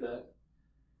 Really dig that.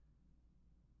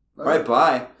 All right,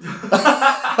 bye.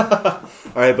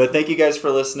 All right, but thank you guys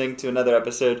for listening to another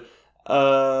episode.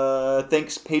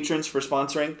 Thanks, patrons, for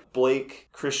sponsoring. Blake,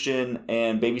 Christian,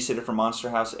 and Babysitter from Monster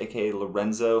House, a.k.a.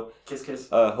 Lorenzo. Kiss, kiss.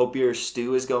 Hope your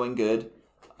stew is going good.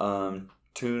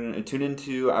 Tune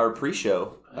into our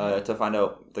pre-show to find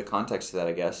out the context to that,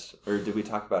 I guess. Or did we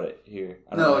talk about it here?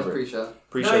 I don't remember. It was pre-show.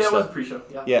 Pre-show it stuff. was pre-show,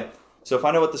 yeah. Yeah. So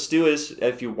find out what the stew is.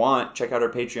 If you want, check out our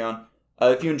Patreon.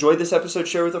 If you enjoyed this episode,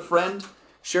 share it with a friend.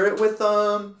 Share it with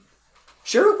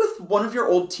one of your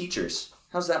old teachers.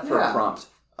 How's that for a prompt?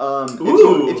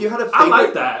 If you had a favorite, I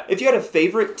like that. If you had a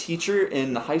favorite teacher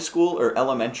in high school or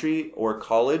elementary or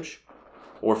college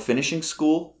or finishing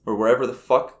school or wherever the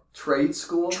fuck. Trade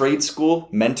school,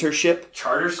 mentorship.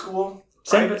 Charter school?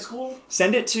 Private school?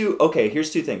 Send it to,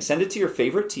 here's two things. Send it to your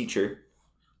favorite teacher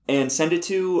and send it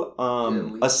to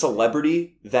a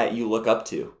celebrity that you look up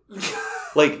to.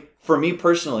 For me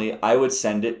personally, I would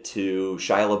send it to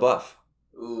Shia LaBeouf.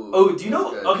 Ooh, do you know?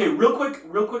 Good. Okay, real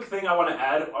quick thing I want to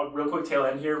add, a real quick tail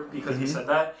end here because you said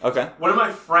that. Okay. One of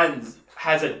my friends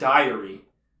has a diary,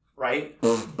 right?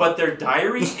 But their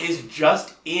diary is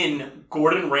just in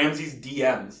Gordon Ramsay's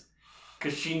DMs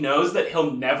because she knows that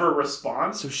he'll never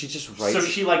respond. So she just writes. So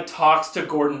she talks to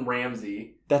Gordon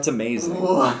Ramsay. That's amazing.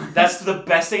 That's the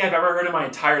best thing I've ever heard in my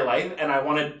entire life, and I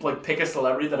want to pick a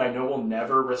celebrity that I know will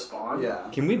never respond. Yeah.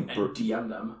 Can we DM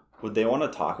them? Would they want to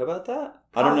talk about that?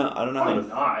 I don't know how to.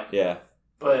 Not. Yeah.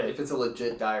 But if it's a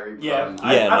legit diary, yeah,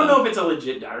 I don't know if it's a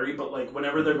legit diary, but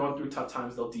whenever they're going through tough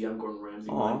times, they'll DM Gordon Ramsay.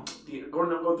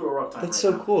 Gordon, I'm going through a rough time. That's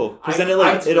so cool. Because then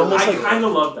I kind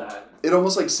of love that. It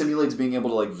almost simulates being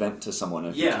able to vent to someone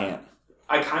if you can't.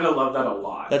 I kind of love that a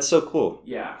lot. That's so cool.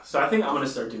 Yeah. So I think I'm going to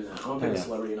start doing that. I'm going to pick a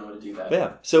celebrity and I'm going to do that.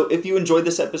 Yeah. So if you enjoyed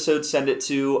this episode, send it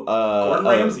to Gordon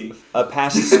Ramsay, a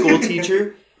past school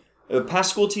teacher. A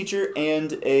past school teacher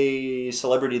and a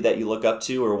celebrity that you look up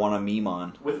to or want to meme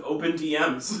on. With open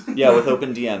DMs. Yeah, with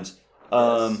open DMs.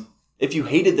 Yes. If you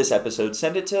hated this episode,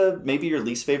 send it to maybe your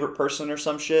least favorite person or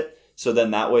some shit. So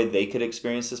then that way they could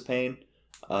experience this pain.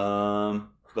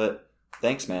 But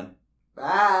thanks, man.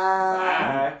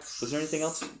 Bye. Was there anything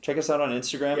else? Check us out on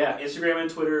Instagram. Yeah, Instagram and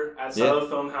Twitter at Silo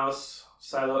Filmhouse.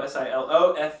 Silo,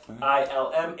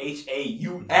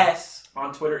 SILOFILMHAUS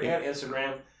on Twitter and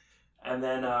Instagram. And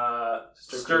then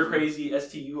Stir Crazy,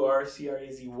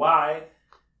 STURCRAZY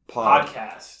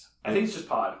podcast. I think it's just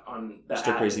pod on that.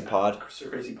 Stir Crazy Pod. Stir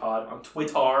Crazy Pod on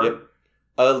Twitter. Yep.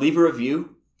 Leave a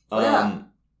review. Yeah.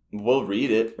 We'll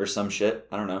read it or some shit.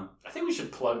 I don't know. I think we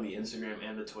should plug the Instagram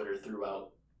and the Twitter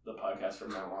throughout the podcast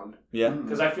from now on. Yeah.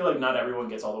 Because I feel like not everyone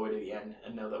gets all the way to the end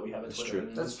and know that we have a That's Twitter.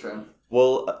 true. That's true.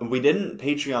 Well, we didn't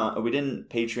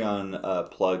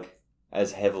Patreon plug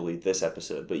as heavily this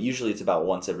episode, but usually it's about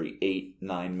once every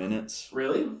 8-9 minutes.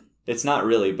 Really? It's not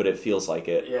really, but it feels like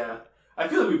it. Yeah. I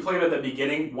feel like we play it at the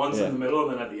beginning, once in the middle,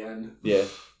 and then at the end. Yeah.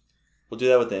 We'll do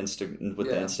that with the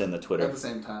Insta and the Twitter. At the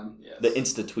same time. Yes. The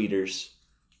Insta tweeters.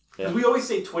 Because we always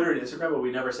say Twitter and Instagram, but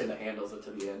we never say the handles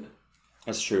until the end.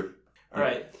 That's true. All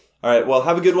right. All right. Well,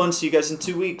 have a good one. See you guys in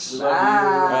 2 weeks. Love you.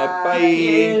 All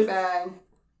right. Bye. Bye.